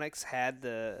Plantronics had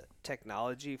the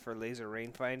technology for laser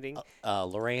rangefinding?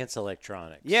 Lowrance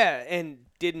Electronics. Yeah, and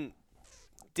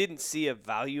didn't see a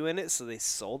value in it, so they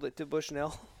sold it to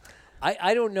Bushnell.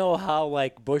 I don't know how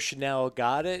like Bushnell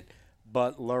got it,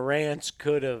 but Lowrance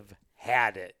could have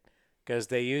had it because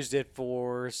they used it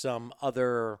for some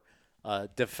other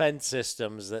defense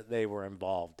systems that they were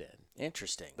involved in.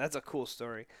 Interesting. That's a cool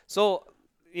story. So,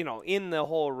 in the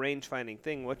whole rangefinding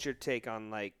thing, what's your take on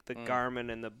like the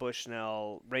Garmin and the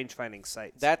Bushnell rangefinding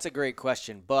sights? That's a great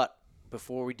question, but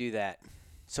before we do that,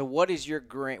 so what was your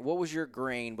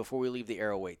grain before we leave the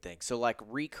arrow weight thing? So like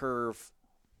recurve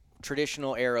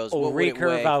traditional arrows. What would it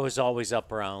recurve, weigh? I was always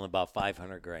up around about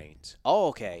 500 grains. Oh,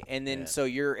 okay. And then so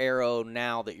your arrow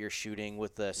now that you're shooting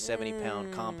with the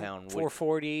 70-pound compound.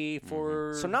 440,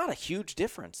 So not a huge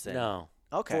difference then. No.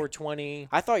 Okay. 420.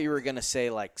 I thought you were going to say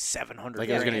like 700 Like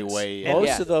it was going to be way.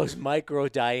 Most of those micro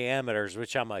diameters,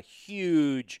 which I'm a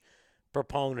huge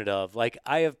proponent of, like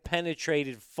I have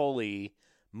penetrated fully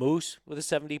moose with a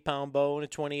 70-pound bow and a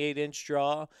 28-inch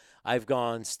draw. I've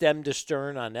gone stem to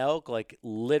stern on elk, like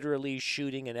literally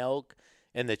shooting an elk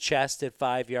in the chest at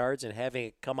 5 yards and having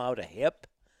it come out a hip.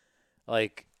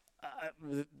 Like,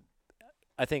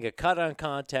 I think a cut on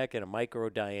contact and a micro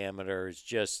diameter is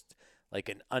just like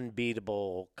an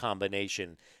unbeatable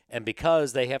combination. And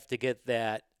because they have to get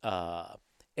that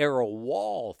arrow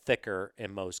wall thicker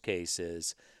in most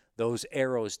cases, those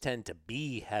arrows tend to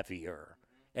be heavier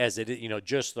as it,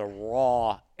 just the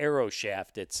raw arrow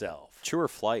shaft itself. Truer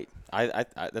flight. I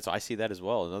that's I see that as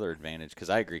well. Another advantage because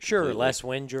I agree. Sure, completely. less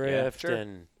wind drift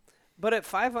and. But at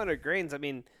 500 grains, I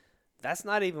mean, that's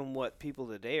not even what people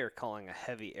today are calling a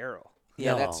heavy arrow.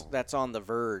 Yeah, No. that's on the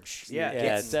verge. Yeah.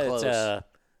 You're It's getting close.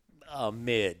 a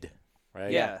mid,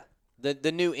 right? Yeah.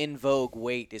 The new in vogue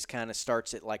weight is kind of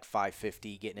starts at like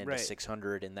 550, getting into Right.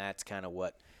 600, and that's kind of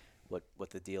what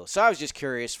the deal is. So I was just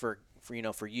curious for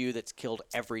you that's killed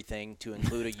everything to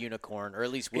include a unicorn, or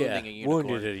at least wounding a unicorn.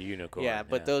 Wounded a unicorn. Yeah,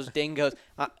 but those dingoes.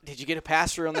 Did you get a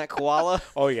pass through on that koala?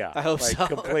 Oh yeah, I hope like so.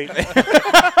 completely.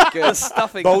 The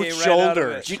stuffing Both came right out of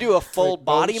shoulders. it. Did you do a full Like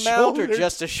body both mount or shoulders?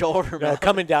 just a shoulder No, mount?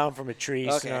 coming down from a tree,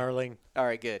 Okay. snarling. All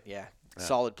right, good. Yeah.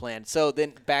 Solid plan. So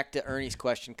then back to Ernie's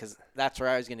question, because that's where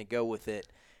I was going to go with it,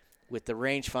 with the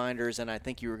rangefinders, and I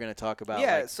think you were going to talk about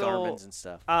Garmin's and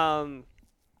stuff.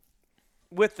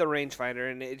 With the rangefinder,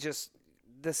 and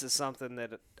this is something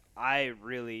that I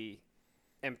really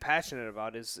am passionate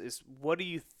about, is what do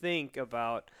you think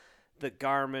about the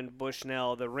Garmin,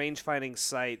 Bushnell, the rangefinding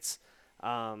sites, their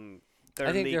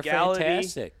I think legality? they're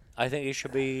fantastic. I think it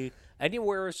should be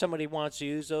anywhere somebody wants to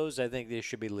use those. I think they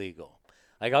should be legal.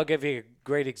 Like I'll give you a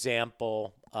great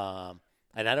example, and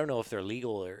I don't know if they're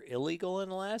legal or illegal in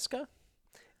Alaska.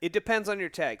 It depends on your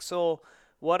tag. So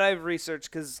what I've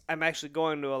researched, because I'm actually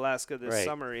going to Alaska this Right.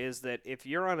 summer, is that if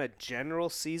you're on a general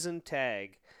season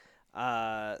tag,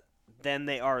 then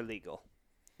they are legal.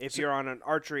 If you're on an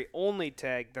archery only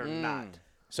tag, they're not.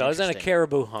 So I was on a Interesting.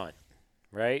 caribou hunt,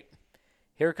 right?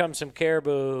 Here comes some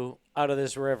caribou out of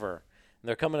this river. And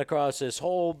they're coming across this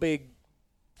whole big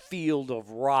field of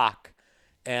rock,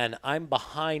 and I'm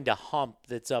behind a hump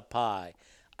that's up high.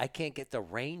 I can't get the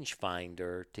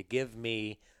rangefinder to give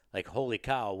me, like, holy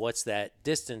cow, what's that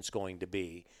distance going to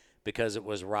be? Because it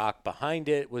was rock behind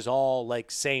it. It was all,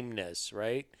 like, sameness,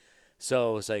 right?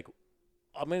 So it's like,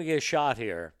 I'm going to get a shot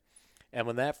here. And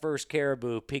when that first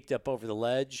caribou peeked up over the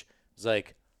ledge, it was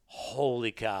like,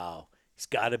 holy cow, it's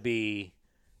got to be,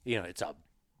 it's a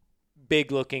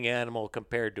big-looking animal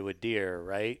compared to a deer,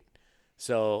 right?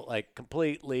 So, like,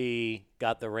 completely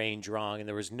got the range wrong, and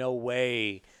there was no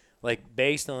way, like,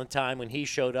 based on the time when he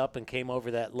showed up and came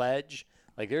over that ledge,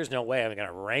 like, there's no way I'm going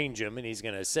to range him and he's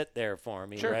going to sit there for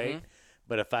me, right?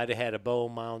 But if I'd have had a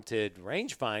bow-mounted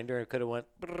rangefinder, it could have went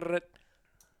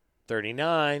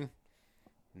 39,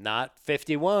 not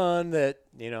 51 that,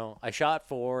 I shot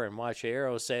for and watched the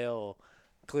arrow sail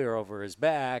clear over his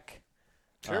back.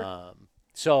 Sure.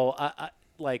 So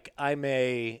I'm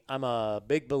a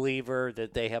big believer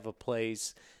that they have a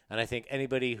place, and I think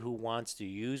anybody who wants to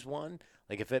use one,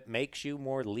 like if it makes you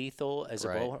more lethal as a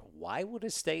bow, why would a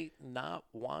state not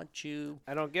want you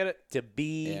I don't get it. to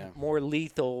be more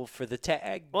lethal for the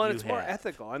tag? Well, and you it's more have?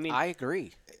 ethical. I mean, I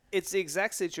agree. it's the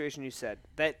exact situation you said.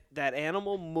 That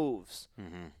animal moves,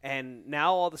 and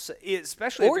now all of a sudden,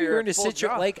 especially Or if you're in a full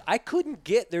situation draw, like I couldn't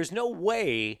get. There's no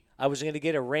way I was going to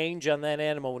get a range on that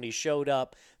animal when he showed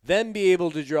up, then be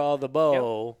able to draw the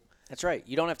bow. That's right.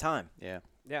 You don't have time. Yeah.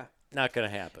 yeah. Not going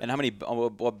to happen. And how many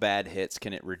what bad hits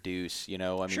can it reduce? I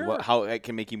mean, Sure. how it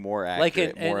can make you more like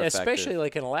accurate, more and effective. especially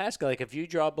like in Alaska, like if you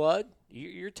draw blood,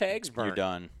 your tag's burnt. You're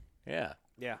done. Yeah.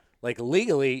 Yeah. Like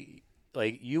legally,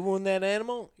 like you wound that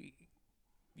animal,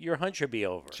 your hunt should be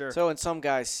over. Sure. So, and some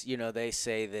guys, they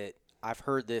say that I've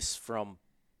heard this from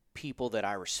people that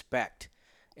I respect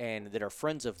and that are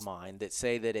friends of mine that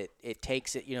say that it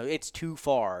takes it, it's too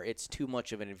far. It's too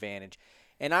much of an advantage.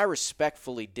 And I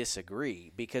respectfully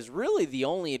disagree because really the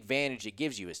only advantage it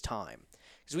gives you is time.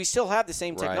 Because we still have the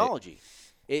same Right. technology.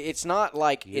 It's not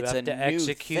like You it's have a to new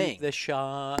execute thing. the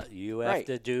shot. You have Right.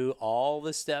 to do all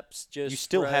the steps just You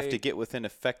still have to right. get within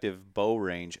effective bow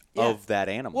range Yeah. of that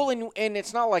animal. Well, and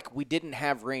it's not like we didn't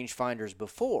have rangefinders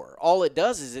before. All it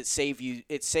does is it saves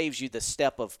you the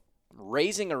step of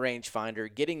raising a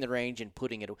rangefinder, getting the range, and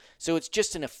putting it. So it's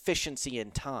just an efficiency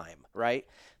in time, right?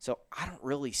 So I don't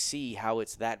really see how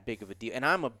it's that big of a deal. And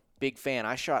I'm a big fan.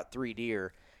 I shot 3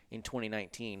 deer in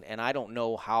 2019, and I don't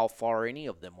know how far any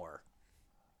of them were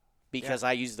because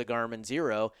I use the Garmin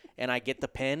Zero, and I get the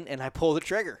pin, and I pull the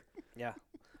trigger. Yeah.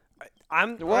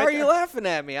 I'm. Why are you laughing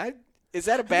at me? Is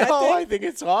that a bad No, thing? I think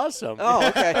it's awesome. Oh,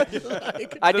 okay.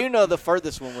 I do know the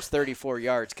furthest one was 34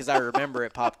 yards because I remember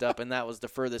it popped up, and that was the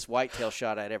furthest whitetail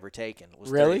shot I'd ever taken. Was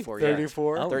Really? 34 yards.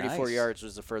 34? Oh, 34 nice. yards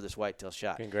was the furthest whitetail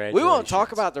shot. We won't Congratulations.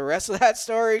 talk about the rest of that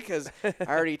story because I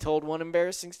already told one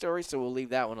embarrassing story, so we'll leave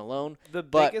that one alone. The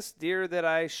But- biggest deer that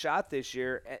I shot this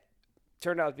year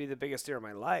turned out to be the biggest deer of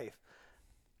my life.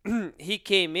 He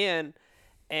came in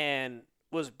and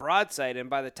was broadside, and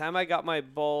by the time I got my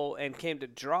bow and came to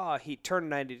draw, he turned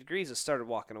 90 degrees and started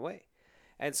walking away.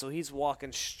 And so he's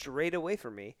walking straight away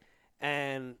from me,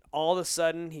 and all of a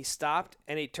sudden he stopped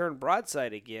and he turned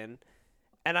broadside again,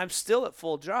 and I'm still at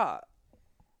full draw.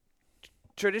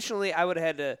 Traditionally, I would have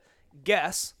had to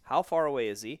guess how far away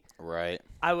is he. Right.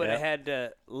 I would have had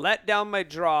to let down my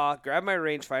draw, grab my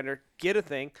rangefinder, get a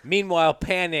thing. Meanwhile,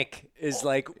 panic is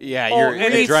like Yeah, oh, your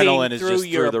anything adrenaline is through just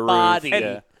your through the body. roof.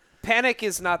 And panic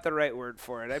is not the right word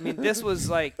for it. I mean, this was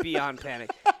like beyond panic.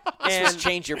 Just And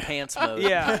change your pants mode.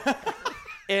 yeah.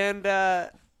 And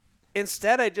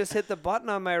instead, I just hit the button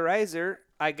on my riser.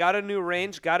 I got a new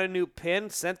range, got a new pin,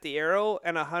 sent the arrow,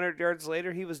 and 100 yards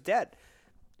later, he was dead.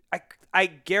 I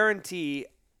guarantee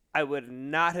I would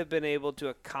not have been able to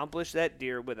accomplish that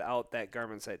deer without that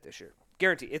Garmin sight this year.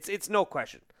 Guarantee. It's no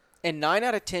question. And 9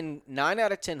 out of 10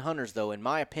 hunters, though, in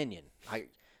my opinion, I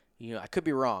could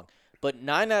be wrong, but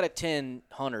 9 out of 10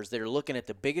 hunters that are looking at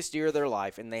the biggest deer of their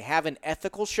life and they have an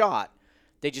ethical shot,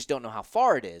 they just don't know how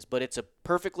far it is, but it's a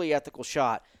perfectly ethical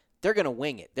shot. They're going to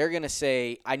wing it. They're going to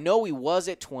say, I know he was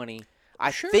at 20. I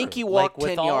think he walked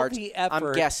like 10 with yards. All the I'm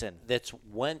effort guessing. that's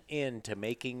went into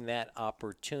making that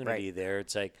opportunity Right. there.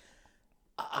 It's like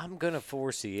I'm going to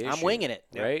force the issue. I'm winging it.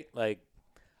 right? Like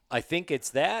I think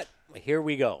it's that. Here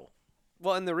we go.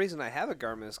 Well, and the reason I have a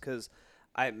Garmin is because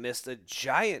I missed a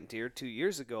giant deer 2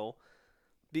 years ago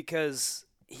because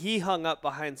he hung up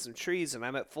behind some trees, and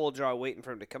I'm at full draw waiting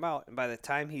for him to come out. And by the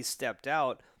time he stepped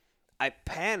out, I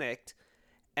panicked,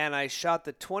 and I shot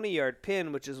the 20-yard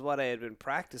pin, which is what I had been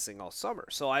practicing all summer.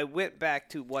 So I went back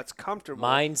to what's comfortable.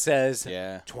 Mine says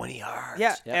 20 yards.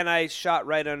 Yeah, and I shot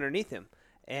right underneath him,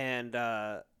 and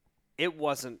it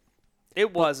wasn't.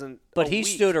 But he week.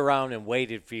 stood around and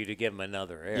waited for you to give him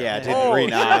another arrow. Yeah, to Oh,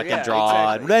 re-knock sure, and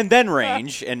draw, exactly. and then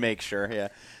range and make sure. Yeah.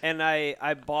 And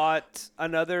I bought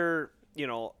another,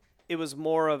 it was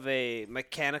more of a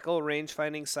mechanical range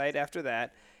finding sight after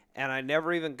that. And I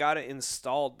never even got it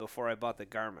installed before I bought the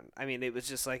Garmin. I mean, it was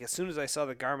just like as soon as I saw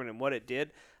the Garmin and what it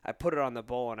did, I put it on the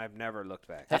bow and I've never looked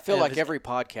back. I feel like every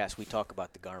podcast we talk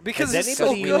about the Garmin. Because Has it's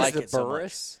anybody so used good. the it so much.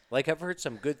 Burris? Like, I've heard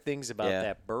some good things about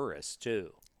that Burris,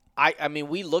 too. I mean,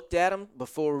 we looked at them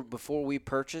before we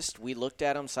purchased. We looked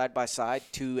at them side by side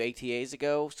 2 ATAs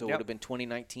ago, so it would have been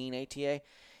 2019 ATA.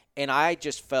 And I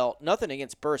just felt, nothing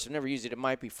against Burris, I've never used it. It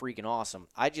might be freaking awesome.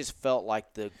 I just felt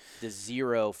like the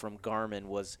Zero from Garmin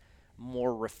was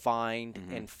more refined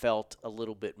and felt a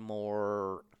little bit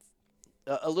more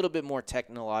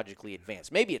technologically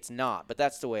advanced. Maybe it's not, but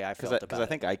that's the way I felt about it. Because I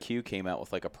think IQ came out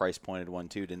with like a price pointed one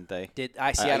too, didn't they? Did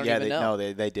I see? I don't even know.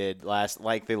 No, they did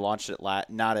they launched it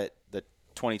not at the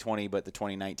 2020 but the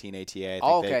 2019 ATA.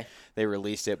 I think they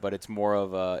released it, but it's more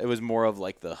of it was more of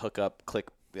like the hookup click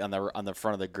on the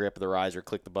front of the grip of the riser,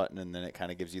 click the button, and then it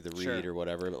kind of gives you the read or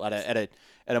whatever at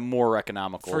a more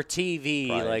economical For TV,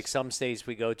 price. like some states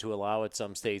we go to allow it,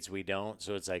 some states we don't.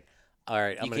 So it's like, all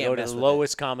right, I'm You going to can't go to mess the with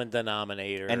lowest common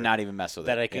denominator and not even mess with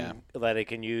that it. I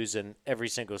can use in every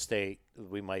single state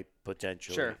we might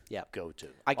potentially go to.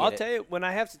 I'll tell you, when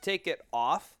I have to take it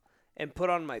off and put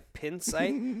on my pin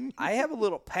sight, I have a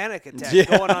little panic attack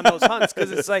going on those hunts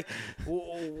because it's like,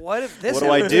 what if this? What do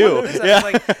I happens? do? What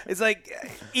if this? It's like,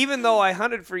 even though I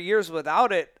hunted for years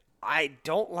without it, I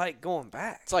don't like going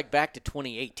back. It's like back to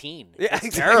 2018. Yeah,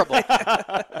 It's terrible.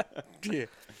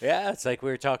 Yeah, it's like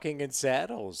we were talking in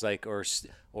saddles, like or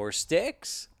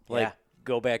sticks. Like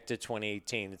go back to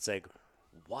 2018. It's like,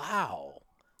 wow,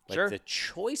 like the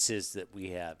choices that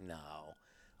we have now.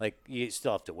 Like you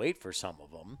still have to wait for some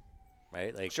of them,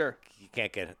 right? Like you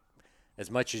can't get as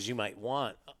much as you might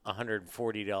want.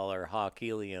 $140 Hawk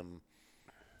Helium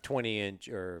 20-inch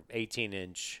or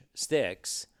 18-inch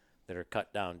sticks that are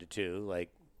cut down to 2.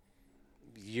 Like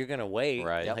you're gonna wait,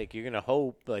 right? Like you're gonna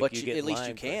hope, like but you get at least line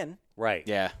you can. Right.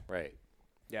 Yeah. Right.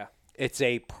 Yeah. It's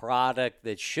a product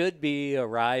that should be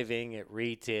arriving at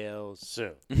retail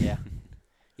soon. Yeah.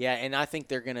 Yeah, and I think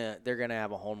they're gonna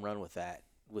have a home run with that,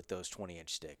 with those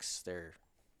 20-inch sticks. They're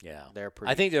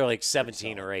pretty. I think they're like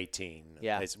 17 or 18.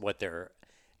 Yeah. Is what they're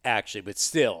actually, but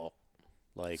still,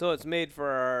 like. So it's made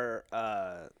for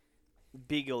our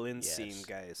Beagle inseam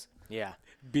guys. Yeah.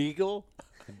 Beagle?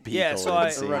 Yeah, so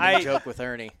I joke with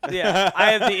Ernie. Yeah,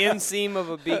 I have the inseam of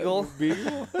a Beagle.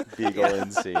 Beagle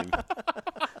inseam.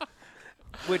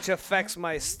 Which affects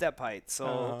my step height.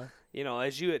 So,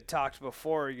 as you had talked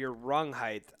before, your rung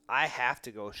height, I have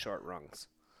to go short rungs.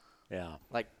 Yeah.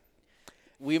 Like,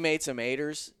 we made some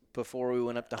 8ers before we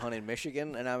went up to hunt in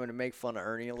Michigan, and I'm going to make fun of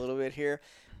Ernie a little bit here.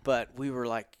 But we were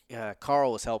like,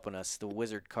 Carl was helping us, the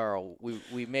wizard Carl.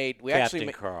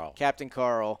 Captain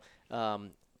Carl.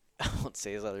 I won't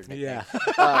say his other nickname.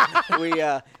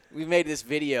 Yeah. We made this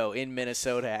video in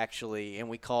Minnesota, actually, and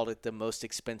we called it the most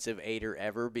expensive 8er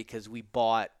ever because we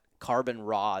bought carbon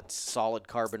rods, solid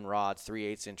carbon rods,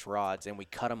 3/8-inch rods, and we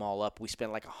cut them all up. We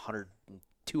spent like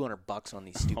 $200 on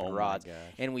these stupid rods,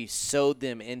 and we sewed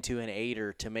them into an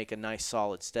 8er to make a nice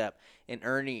solid step. And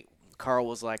Carl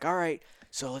was like, all right,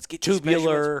 so let's get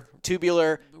tubular,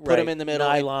 put them in the middle.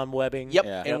 Nylon webbing. Yep,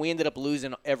 and we ended up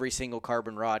losing every single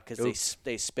carbon rod because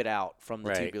they spit out from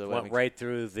the tubular webbing. Went right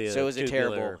through the So it was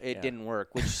tubular, it didn't work,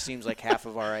 which seems like half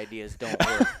of our ideas don't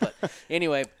work. But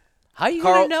anyway, how you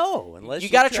Carl, gonna know unless you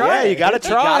got to try it. Yeah, you got to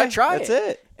try. You got to try That's it.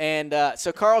 it. And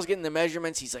so Carl's getting the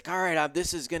measurements. He's like, all right,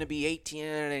 this is going to be 18.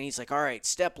 And he's like, all right,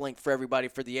 step length for everybody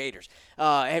for the 8ers.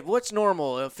 And what's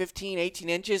normal, 15, 18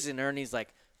 inches? And Ernie's like,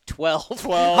 12.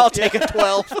 I'll take a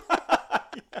 12.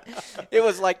 It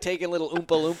was like taking little Oompa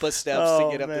Loompa steps to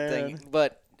get up the thing.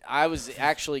 But I was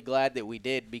actually glad that we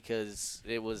did because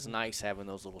it was nice having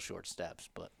those little short steps.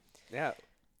 But yeah,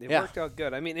 it worked out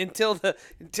good. I mean, until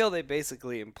they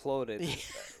basically imploded.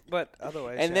 But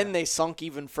otherwise. And then they sunk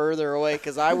even further away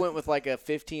because I went with like a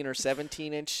 15 or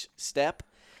 17-inch step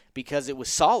because it was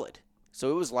solid. So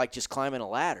it was like just climbing a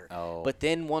ladder. Oh. But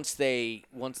then once we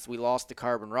lost the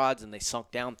carbon rods and they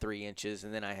sunk down 3 inches,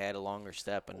 and then I had a longer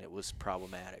step, and it was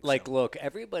problematic. Like, look,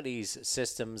 everybody's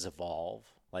systems evolve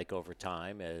like over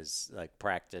time as like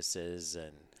practices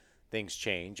and things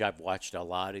change. I've watched a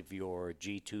lot of your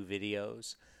G2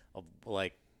 videos of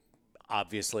like,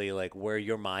 obviously, like where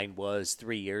your mind was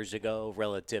 3 years ago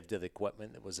relative to the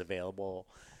equipment that was available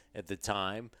at the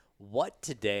time. What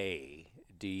today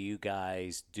do you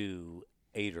guys do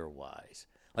aider-wise?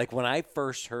 Like when I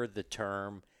first heard the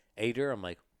term aider, I'm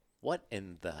like, what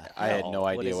in the hell? I had no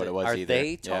idea what it was Are either.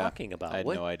 they talking about? I had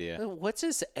no idea. What's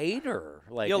this aider?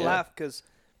 Like, You'll laugh because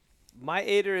my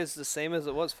aider is the same as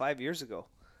it was 5 years ago.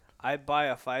 I buy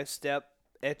a 5-step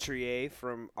Etrier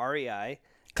from REI.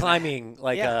 climbing,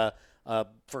 like Yeah.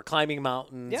 for climbing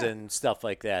mountains Yeah. and stuff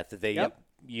like that they Yep.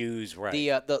 use, right?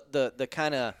 The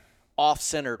kind of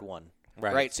off-centered one.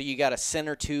 Right. So you got a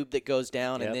center tube that goes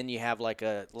down, Yep. and then you have like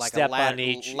a Step ladder, on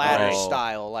each. ladder Right.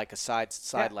 style, like a side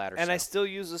Yeah, ladder. and I style. still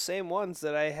use the same ones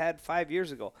that I had 5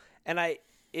 years ago. And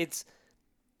it's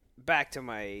back to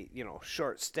my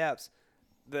short steps.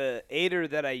 The aider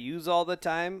that I use all the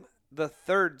time, the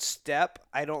third step,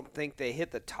 I don't think they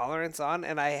hit the tolerance on,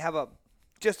 and I have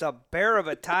just a bear of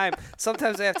a time.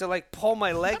 Sometimes I have to like pull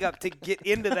my leg up to get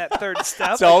into that third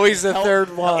step. It's always the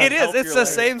third one. It is. Help It's your the leg.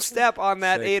 same step on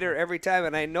that Sick. aider every time,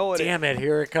 and I know it. Damn it!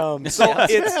 Here it comes. So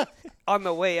it's on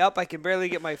the way up, I can barely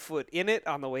get my foot in it.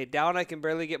 On the way down, I can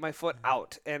barely get my foot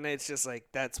out, and it's just like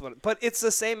that's what. But it's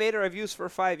the same aider I've used for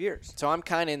 5 years. So I'm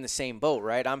kind of in the same boat,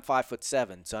 right? I'm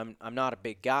 5'7", so I'm not a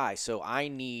big guy, so I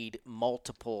need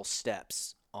multiple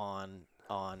steps on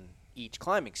each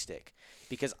climbing stick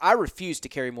because I refuse to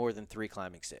carry more than 3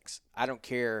 climbing sticks. I don't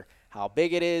care how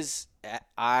big it is.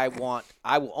 I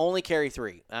will only carry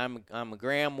 3. I'm a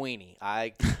Graham weenie.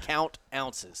 I count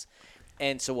ounces.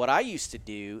 And so what I used to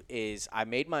do is I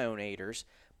made my own aiders,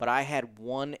 but I had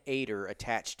one aider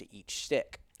attached to each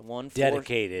stick. One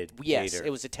Dedicated Yes, aider. it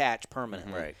was attached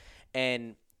permanently. Right.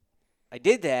 And I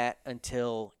did that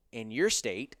until in your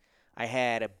state, I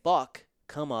had a buck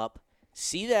come up,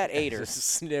 see that aider. Just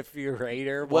sniff your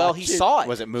aider. Well, watch he it. saw it.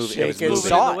 Was it moving? Shake It was it. moving.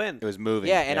 Saw in it. the wind. It was moving.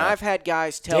 Yeah, and I've had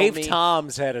guys tell Dave me.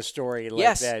 Toms had a story like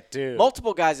yes, that too.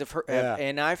 multiple guys have heard, Yeah.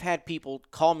 and I've had people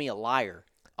call me a liar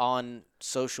on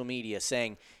social media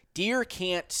saying deer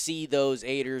can't see those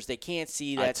aiders. They can't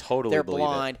see I that totally they're believe it.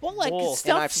 blind. Well, like Bull.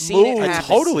 stuff And I've seen it moves. I happen.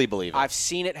 totally believe it. I've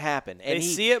seen it happen. And They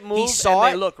he, see it move, he and saw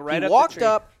they it. look right he at the walked tree.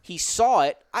 up. He saw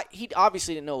it. He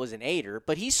obviously didn't know it was an aider,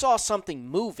 but he saw something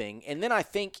moving, and then I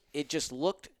think it just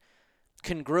looked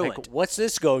congruent. Like, what's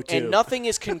this go to? And nothing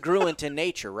is congruent in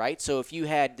nature, right? So if you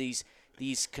had these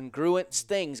congruent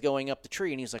things going up the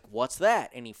tree, and he's like, "What's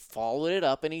that?" And he followed it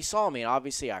up, and he saw me, and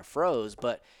obviously I froze,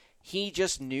 but he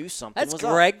just knew something That's was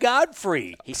Greg up.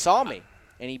 Godfrey. He saw me,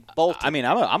 and he bolted. I mean,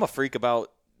 I'm a freak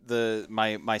about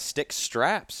my stick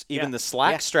straps, even Yeah. the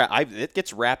slack Yeah. strap. it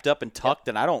gets wrapped up and tucked,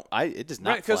 and it does not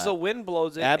Right, because the flap. wind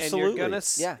blows it, Absolutely. and you're gonna.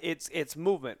 Yeah. It's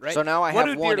movement, right? So now I What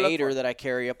have do one deer look aider for? that I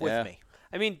carry up with Yeah. me.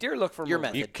 I mean, deer look for Your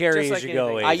movement. method. You carry Just as like you go.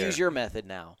 anything. I aider. use your method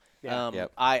now. Yeah.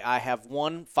 Yep. I have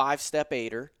one 5-step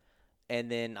aider, and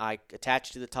then I attach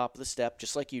to the top of the step,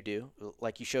 just like you do,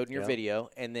 like you showed in your Yeah. video.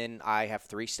 And then I have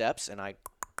 3 steps, and I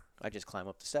just climb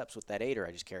up the steps with that aider.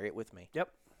 I just carry it with me.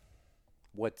 Yep.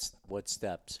 What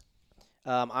steps?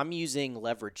 I'm using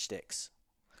leverage sticks.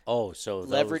 Oh, so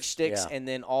Leverage those- sticks, yeah. and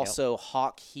then also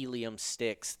Hawk Helium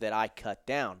sticks that I cut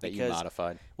down. that you because,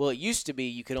 modified. well, it used to be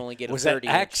you could only get a was an 30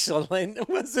 inch. excellent. It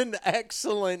was an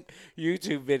excellent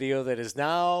YouTube video that is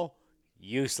now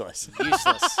useless.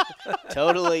 Useless.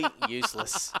 Totally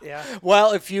useless. Yeah.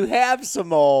 Well, if you have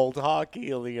some old Hawk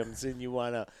Heliums and you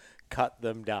want to cut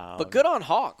them down, But good on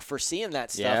Hawk for seeing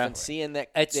that stuff Yeah. and seeing that,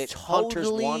 it's that hunters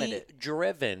totally wanted it.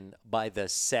 driven by the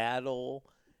saddle,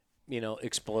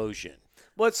 explosion.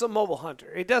 Well, it's a mobile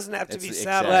hunter. It doesn't have to It's be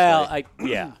exactly- saddle. Well,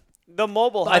 yeah, The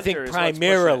mobile hunter I think is what's pushing it.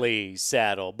 primarily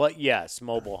saddle, but yes,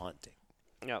 mobile hunting.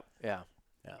 Yep. Yeah.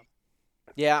 Yeah.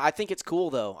 Yeah, I think it's cool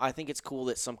though. I think it's cool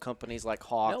that some companies like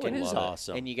Hawk No, it and is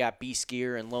awesome. and you got Beast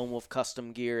Gear and Lone Wolf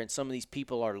Custom Gear, and some of these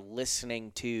people are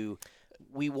listening to.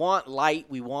 We want light,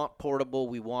 we want portable,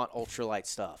 we want ultralight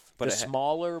stuff. But the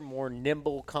smaller, more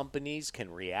nimble companies can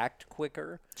react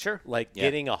quicker. Sure. Like Yeah.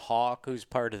 getting a Hawk who's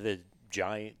part of the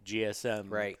giant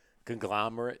GSM Right.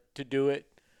 conglomerate to do it,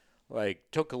 like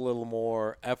took a little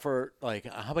more effort. Like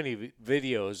how many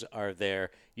videos are there?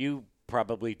 You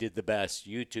probably did the best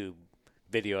YouTube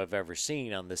video I've ever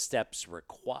seen on the steps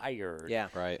required. Yeah.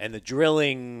 Right. And the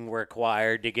drilling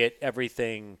required to get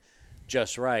everything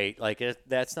just right. Like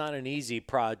that's not an easy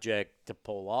project to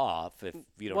pull off if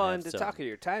you don't Well, have and to some talk of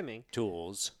your timing,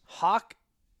 tools. Hawk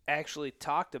actually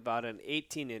talked about an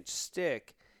 18-inch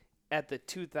stick at the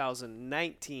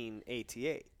 2019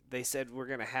 ATA. They said we're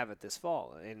going to have it this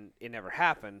fall, and it never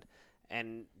happened.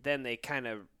 And then they kind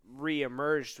of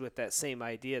re-emerged with that same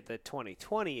idea, the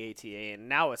 2020 ATA, and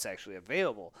now it's actually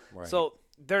available. Right. So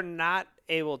they're not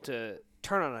able to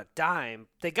turn on a dime.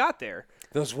 They got there.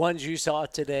 Those ones you saw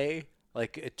today,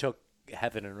 like it took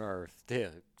heaven and earth to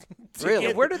Really?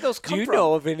 Yeah, where did those come Do you from?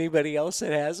 know of anybody else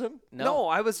that has them? No,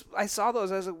 I saw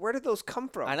those. I was like, where did those come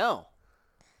from? I know.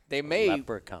 They may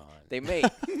Leprechaun. They may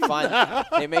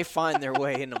find their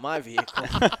way into my vehicle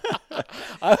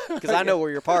because I know where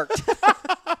you're parked.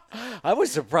 I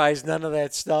was surprised none of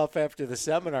that stuff after the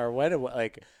seminar went away.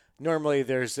 Like normally,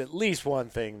 there's at least one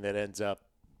thing that ends up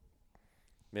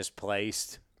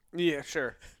misplaced. Yeah,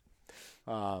 sure.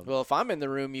 Well, if I'm in the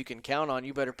room, you can count on.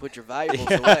 You better put your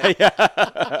valuables away.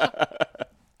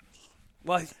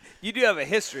 Well, you do have a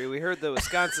history. We heard the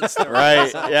Wisconsin story.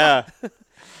 Right. Yeah.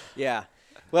 Yeah.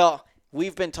 Well,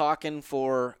 we've been talking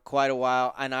for quite a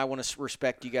while, and I want to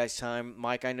respect you guys' time.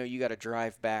 Mike, I know you got to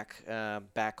drive back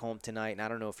home tonight, and I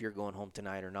don't know if you're going home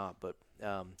tonight or not, but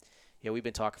yeah, we've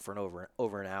been talking for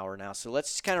over an hour now. So let's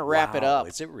just kind of wrap it up.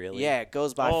 Is it really? Yeah, it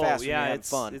goes by fast when you're having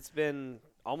fun. It's been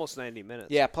almost 90 minutes.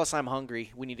 Yeah, plus I'm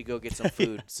hungry. We need to go get some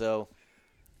food. So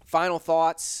final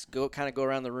thoughts, go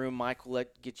around the room. Mike will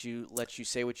let you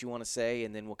say what you want to say,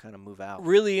 and then we'll kind of move out.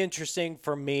 Really interesting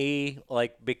for me,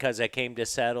 like because I came to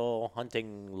Saddle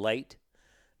hunting late,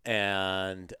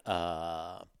 and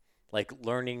like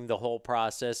learning the whole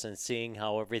process and seeing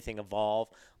how everything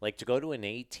evolved. Like to go to an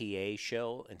ATA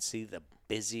show and see the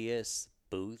busiest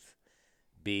booth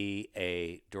be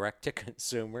a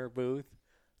direct-to-consumer booth.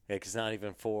 It's not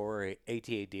even for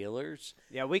ATA dealers.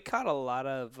 Yeah, we caught a lot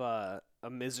of a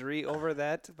misery over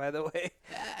that, by the way.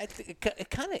 It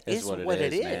kind of Is is what what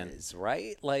it it is, is,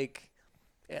 right? Like,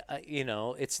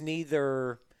 it's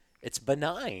neither – it's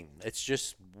benign. It's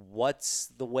just what's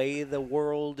the way the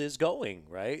world is going,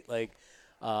 right? Like,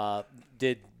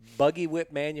 did buggy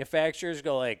whip manufacturers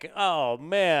go like, oh,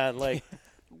 man, like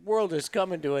world is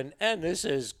coming to an end. This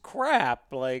is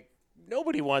crap. Like,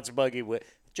 nobody wants buggy whip.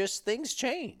 Just things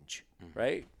change,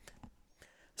 right?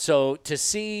 So to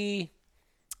see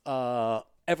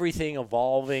everything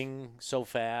evolving so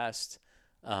fast,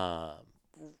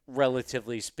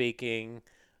 relatively speaking,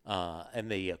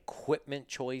 and the equipment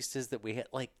choices that we had,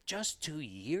 like just 2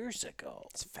 years ago.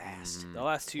 It's fast. The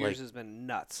last 2 years has been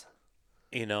nuts.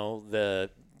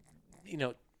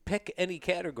 Pick any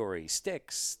category: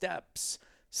 sticks, steps,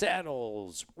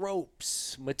 saddles,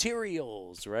 ropes,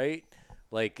 materials, right?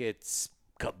 Like it's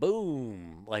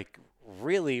kaboom. Like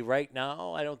really right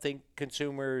now, I don't think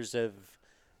consumers have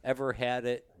ever had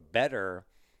it better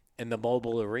in the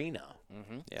mobile arena.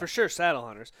 Mm-hmm. Yeah. For sure, saddle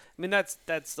hunters. I mean, that's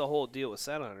the whole deal with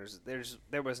saddle hunters.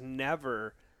 There was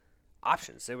never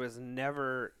options. There was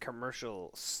never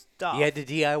commercial stuff. You had to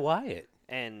DIY it.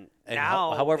 And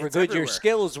how- now, however it's good everywhere. your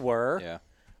skills were, Yeah.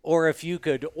 or if you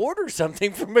could order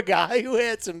something from a guy who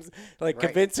had some, like, Right.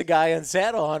 convince a guy on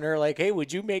Saddle Hunter, like, hey,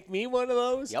 would you make me one of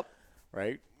those? Yep.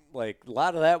 Right? Like, a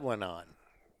lot of that went on.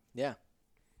 Yeah.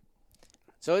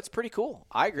 So it's pretty cool.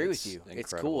 I agree It's with you.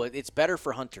 It's incredible. cool. It's better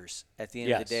for hunters at the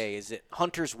end of Yes. the day. Is it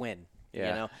hunters win? Yeah.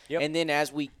 You know? Yep. And then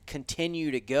as we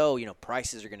continue to go,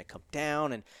 prices are going to come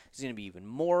down, and it's going to be even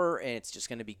more, and it's just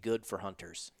going to be good for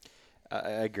hunters. I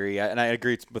agree, and I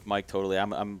agree with Mike totally.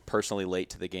 I'm personally late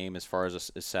to the game as far as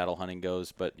saddle hunting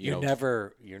goes, but You're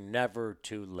never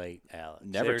too late, Alex.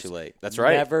 Never There's too late. That's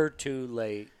right. Never too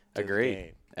late. To Agree. The game,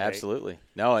 right? Absolutely.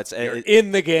 No, You're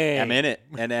in the game. I'm in it,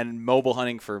 and mobile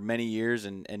hunting for many years,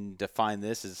 and to find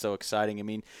this is so exciting. I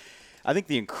mean, I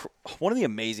think one of the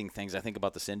amazing things I think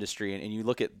about this industry, and you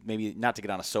look at maybe not to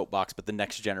get on a soapbox, but the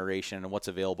next generation and what's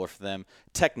available for them.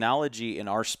 Technology in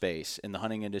our space, in the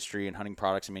hunting industry and hunting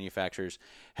products and manufacturers,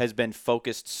 has been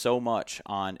focused so much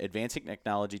on advancing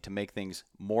technology to make things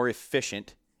more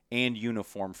efficient and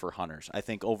uniform for hunters. I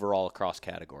think overall across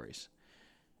categories.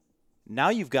 Now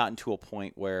you've gotten to a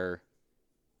point where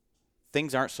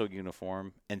things aren't so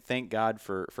uniform, and thank God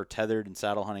for tethered and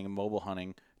saddle hunting and mobile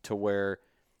hunting, to where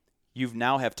you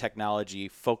now have technology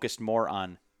focused more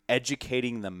on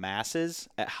educating the masses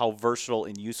at how versatile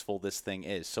and useful this thing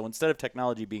is. So instead of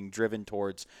technology being driven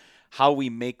towards how we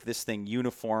make this thing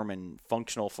uniform and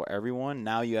functional for everyone,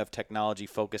 now you have technology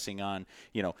focusing on,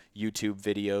 YouTube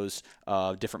videos,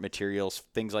 different materials,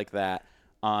 things like that,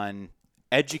 on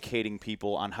educating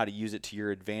people on how to use it to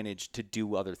your advantage to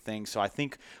do other things. So I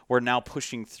think we're now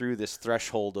pushing through this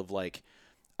threshold of like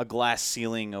a glass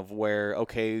ceiling of where,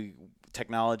 okay,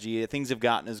 technology, things have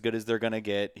gotten as good as they're going to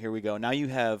get. Here we go. Now you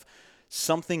have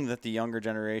something that the younger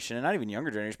generation, and not even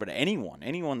younger generation, but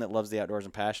anyone that loves the outdoors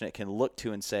and passionate can look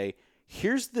to and say,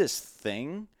 here's this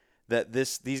thing that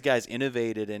these guys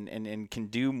innovated and can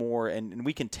do more, and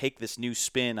we can take this new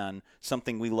spin on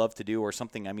something we love to do or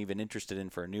something I'm even interested in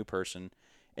for a new person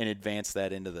and advance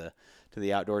that into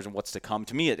the outdoors and what's to come.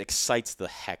 To me, it excites the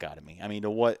heck out of me. I mean, to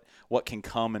what can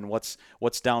come and what's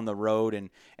down the road,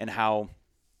 and how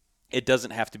it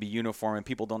doesn't have to be uniform, and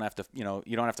people don't have to, you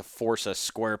don't have to force a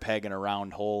square peg in a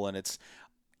round hole, and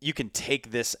you can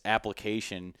take this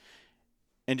application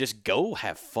and just go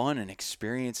have fun and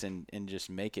experience and just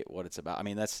make it what it's about. I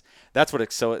mean, that's what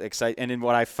it's so exciting. And in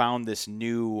what I found this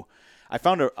new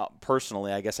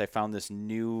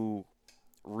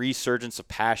resurgence of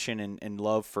passion and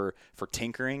love for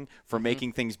tinkering, for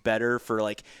making things better, for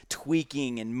like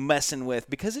tweaking and messing with,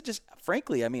 because it just,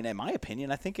 frankly, I mean, in my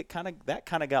opinion, I think that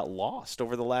kind of got lost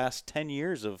over the last 10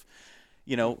 years of,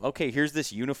 okay, here's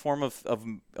this uniform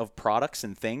of products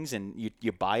and things, and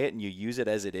you buy it and you use it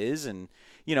as it is, and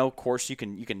of course you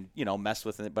can mess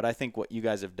with it, but I think what you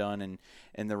guys have done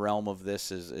in the realm of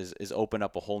this is open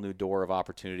up a whole new door of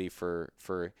opportunity for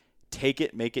take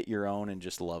it, make it your own, and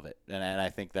just love it, and I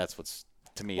think that's what's,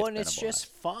 to me, it's just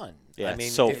fun. Yeah, I mean,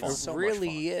 so it fun.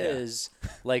 really is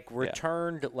like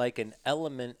returned like an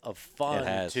element of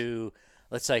fun to.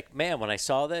 It's like, man, when I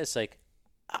saw this, like,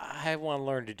 I want to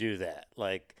learn to do that.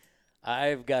 Like,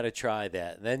 I've got to try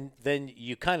that. Then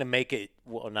you kind of make it,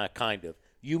 well, not kind of.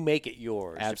 You make it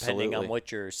yours, depending on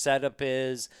what your setup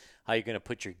is, how you're going to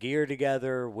put your gear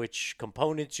together, which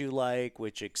components you like,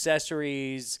 which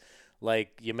accessories.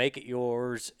 Like, you make it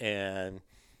yours, and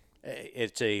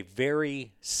it's a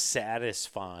very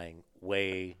satisfying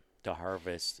way to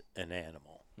harvest an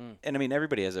animal. And I mean,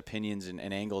 everybody has opinions and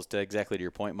angles to exactly to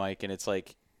your point, Mike, and it's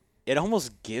like, it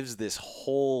almost gives this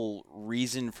whole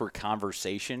reason for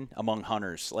conversation among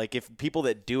hunters. Like, if people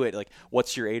that do it, like,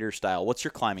 what's your aider style? What's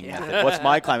your climbing method? What's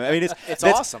my climbing? I mean, it's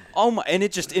awesome. Oh my! And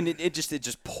it just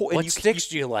What sticks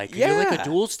do you like? Do you like a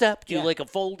dual step? Do you like a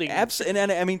folding? Absolutely.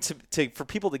 And I mean, for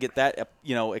people to get that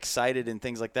excited and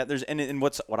things like that. There's and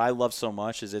what I love so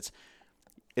much is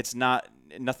it's not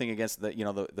nothing against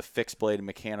the fixed blade and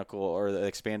mechanical or the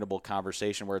expandable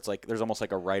conversation where it's like there's almost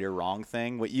like a right or wrong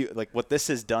thing. What this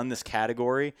has done, this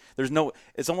category,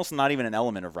 it's almost not even an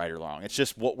element of right or wrong. It's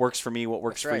just what works for me, what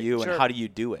works for you, and how do you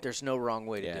do it. There's no wrong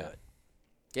way to do it.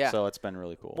 Yeah. So it's been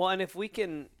really cool. Well, and if we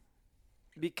can,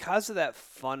 because of that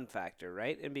fun factor,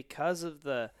 right, and because of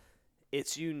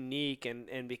it's unique,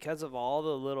 and because of all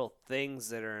the little things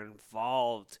that are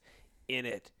involved in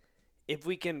it, if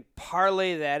we can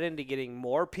parlay that into getting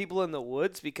more people in the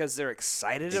woods because they're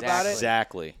excited about it.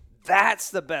 Exactly.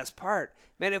 That's the best part.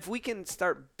 Man, if we can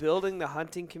start building the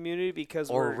hunting community because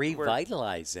we're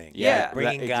revitalizing. Yeah.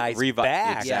 Bringing guys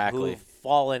back who've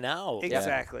fallen out.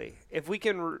 Exactly. If we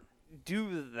can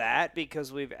do that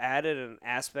because we've added an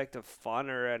aspect of fun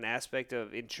or an aspect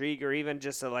of intrigue or even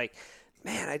just man,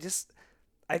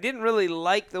 I didn't really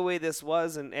like the way this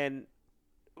was, and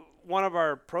one of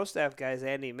our pro staff guys,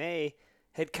 Andy May,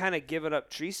 had kind of given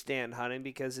up tree stand hunting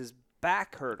because his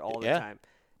back hurt all the time.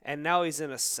 And now he's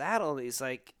in a saddle, and he's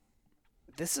like,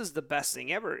 this is the best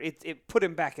thing ever. It put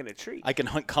him back in a tree. I can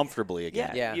hunt comfortably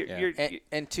again. Yeah.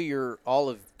 And to all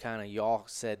of kind of y'all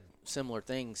said similar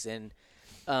things. And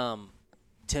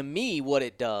to me, what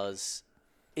it does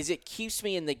is it keeps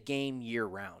me in the game year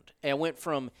round. And I went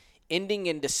from ending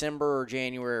in December or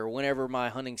January or whenever my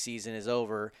hunting season is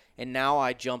over, and now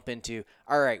I jump into,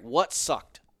 all right, what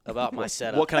sucked about my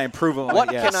setup? What can I improve on? What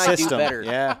can I do better?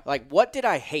 Yeah. Like, what did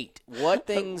I hate? What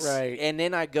things? Right. And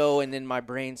then I go, and then my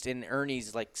brain's, and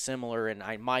Ernie's like similar, and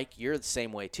Mike, you're the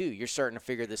same way too. You're starting to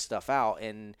figure this stuff out,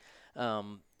 and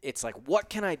it's like, what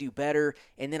can I do better?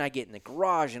 And then I get in the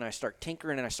garage and I start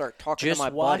tinkering and I start talking to my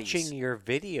buddies. Just watching your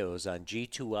videos on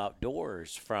G2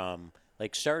 Outdoors from.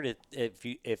 Like, start it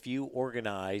if you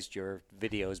organized your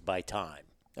videos by time.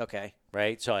 Okay.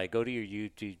 Right? So I go to your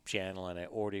YouTube channel and I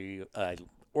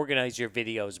organize your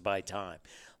videos by time.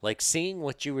 Like, seeing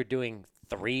what you were doing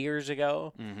 3 years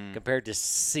ago compared to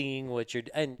seeing what you're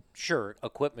 – and sure,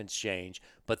 equipment's changed,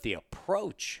 but the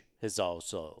approach has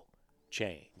also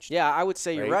changed. Yeah, I would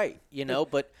say you're right,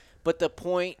 but the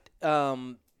point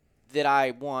that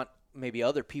I want maybe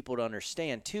other people to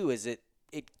understand too is it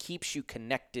keeps you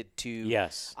connected to.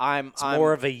 Yes, I'm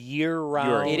more of a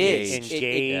year-round. It is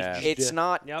engaged. It's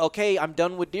not okay. I'm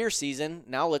done with deer season.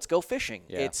 Now let's go fishing.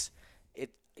 Yeah.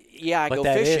 I go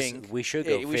fishing. We should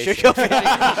go fishing. We should go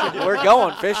fishing. We're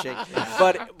going fishing.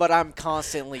 But I'm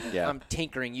constantly I'm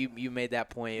tinkering. You made that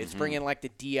point. It's bringing like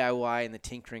the DIY and the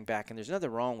tinkering back, and there's nothing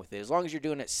wrong with it as long as you're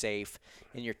doing it safe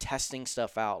and you're testing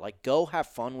stuff out. Like, go have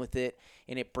fun with it,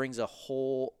 and it brings a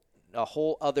whole a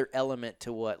whole other element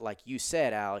to what, like you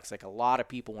said, Alex, like a lot of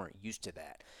people weren't used to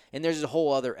that. And there's a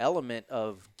whole other element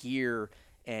of gear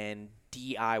and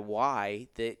DIY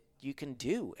that you can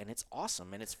do, and it's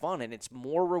awesome, and it's fun, and it's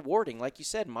more rewarding. Like you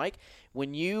said, Mike,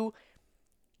 when you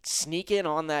sneak in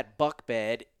on that buck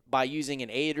bed by using an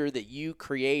aider that you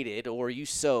created or you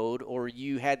sewed or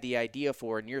you had the idea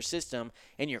for in your system,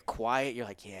 and you're quiet, you're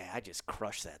like, yeah, I just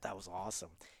crushed that. That was awesome.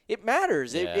 It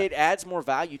matters. Yeah. It adds more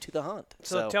value to the hunt.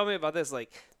 So tell me about this.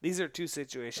 Like, these are two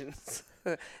situations,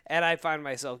 and I find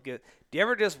myself good. Do you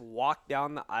ever just walk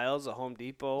down the aisles of Home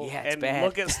Depot and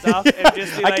look at stuff and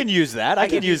just be like, I can use that. I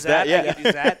can use that. Yeah. I can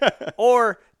use that.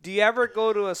 Or do you ever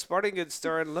go to a sporting goods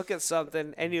store and look at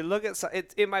something, and you look at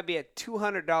it might be a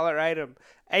 $200 item,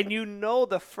 and you know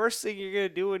the first thing you're going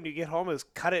to do when you get home is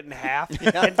cut it in half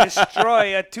and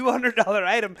destroy a $200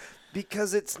 item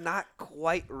because it's not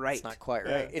quite right. It's not quite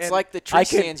right. It's like the tree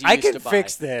stands you used to buy. I can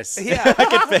fix this. Yeah.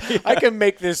 I can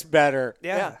make this better.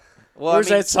 Yeah. Well, Where's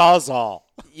that Sawzall?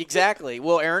 Exactly.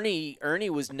 Well, Ernie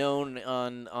was known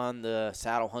on the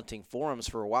saddle hunting forums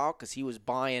for a while because he was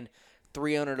buying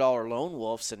 $300 lone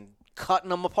wolves and cutting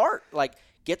them apart. Like,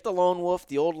 get the lone wolf,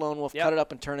 the old lone wolf, cut it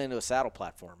up and turn it into a saddle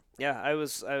platform. Yeah, I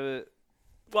was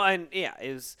well, and yeah,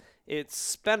 it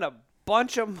spent a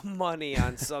bunch of money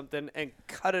on something and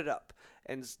cut it up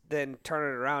and then turn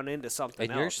it around into something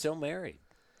else. And you're still married.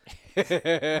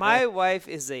 My wife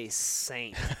is a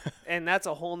saint, and that's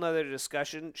a whole nother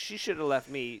discussion. She should have left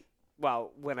me,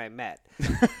 well, when I met,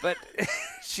 but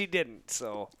she didn't.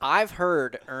 So I've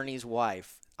heard Ernie's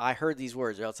wife. I heard these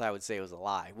words, or else I would say it was a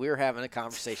lie. We were having a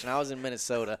conversation. I was in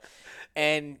Minnesota,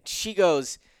 and she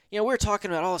goes, we were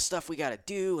talking about all the stuff we got to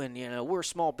do, and we're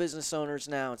small business owners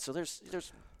now, and so there's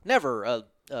never a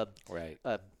shortage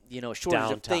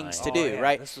Downtime. of things to do,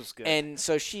 right? This was good. And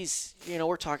so she's,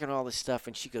 we're talking all this stuff,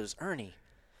 and she goes, Ernie,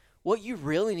 what you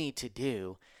really need to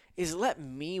do is let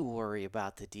me worry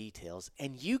about the details,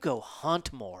 and you go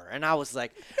hunt more. And I was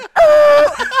like,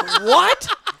 what?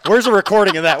 Where's the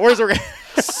recording of that?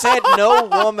 Said no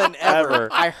woman ever.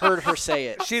 I heard her say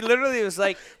it. She literally was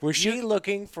like, Was she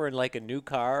looking for like a new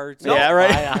car? No. Yeah, right.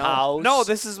 Buy a house? no,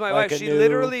 this is my Like wife. a She new-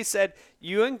 literally said,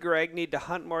 you and Greg need to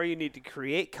hunt more. You need to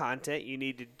create content. You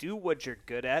need to do what you're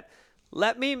good at.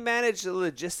 Let me manage the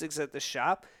logistics at the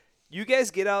shop. You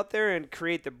guys get out there and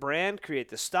create the brand, create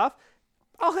the stuff.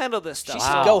 I'll handle this stuff. She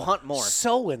said, go hunt more.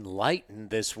 So enlightened,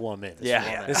 this woman.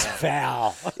 Yeah. This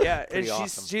Val. Yeah, and Pretty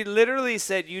awesome. she literally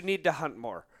said, you need to hunt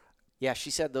more. Yeah,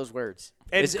 she said those words.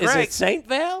 And Is Greg, it Saint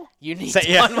Val? You need Say-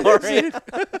 to yeah. hunt more.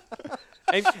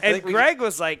 and Greg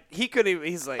was like, he couldn't even,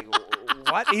 he's like,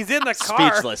 what? He's in the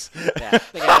car. Speechless. Yeah,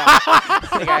 I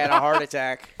think I had a heart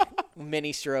attack,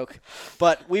 mini stroke.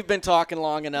 But we've been talking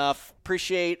long enough.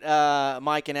 Appreciate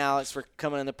Mike and Alex for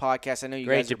coming on the podcast. I know you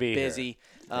Great guys to are be busy.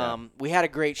 We had a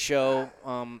great show.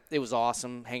 It was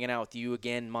awesome hanging out with you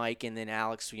again, Mike, and then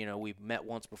Alex. We met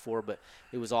once before, but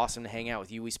it was awesome to hang out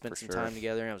with you. We spent some time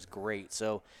together, and it was great.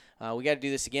 So we got to do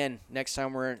this again. Next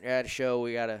time we're at a show,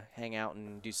 we got to hang out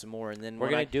and do some more. And then We're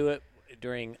going to do it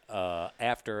during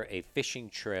after a fishing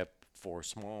trip for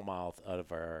smallmouth out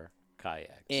of our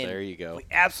kayaks. There you go. We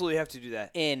absolutely have to do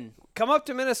that. Come up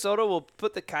to Minnesota. We'll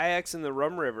put the kayaks in the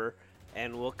Rum River,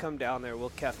 and we'll come down there. We'll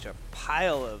catch a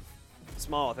pile of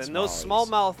smallmouth. And those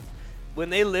smallmouth, when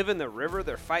they live in the river,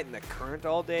 they're fighting the current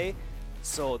all day.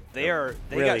 So they really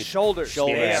got shoulders.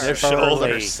 Shoulders. They are- They're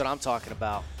shoulders. That's what I'm talking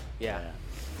about. Yeah.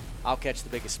 I'll catch the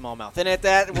biggest smallmouth. And at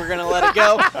that, we're going to let it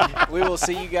go. We will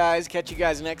see you guys, catch you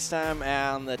guys next time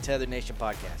on the Tethered Nation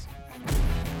podcast.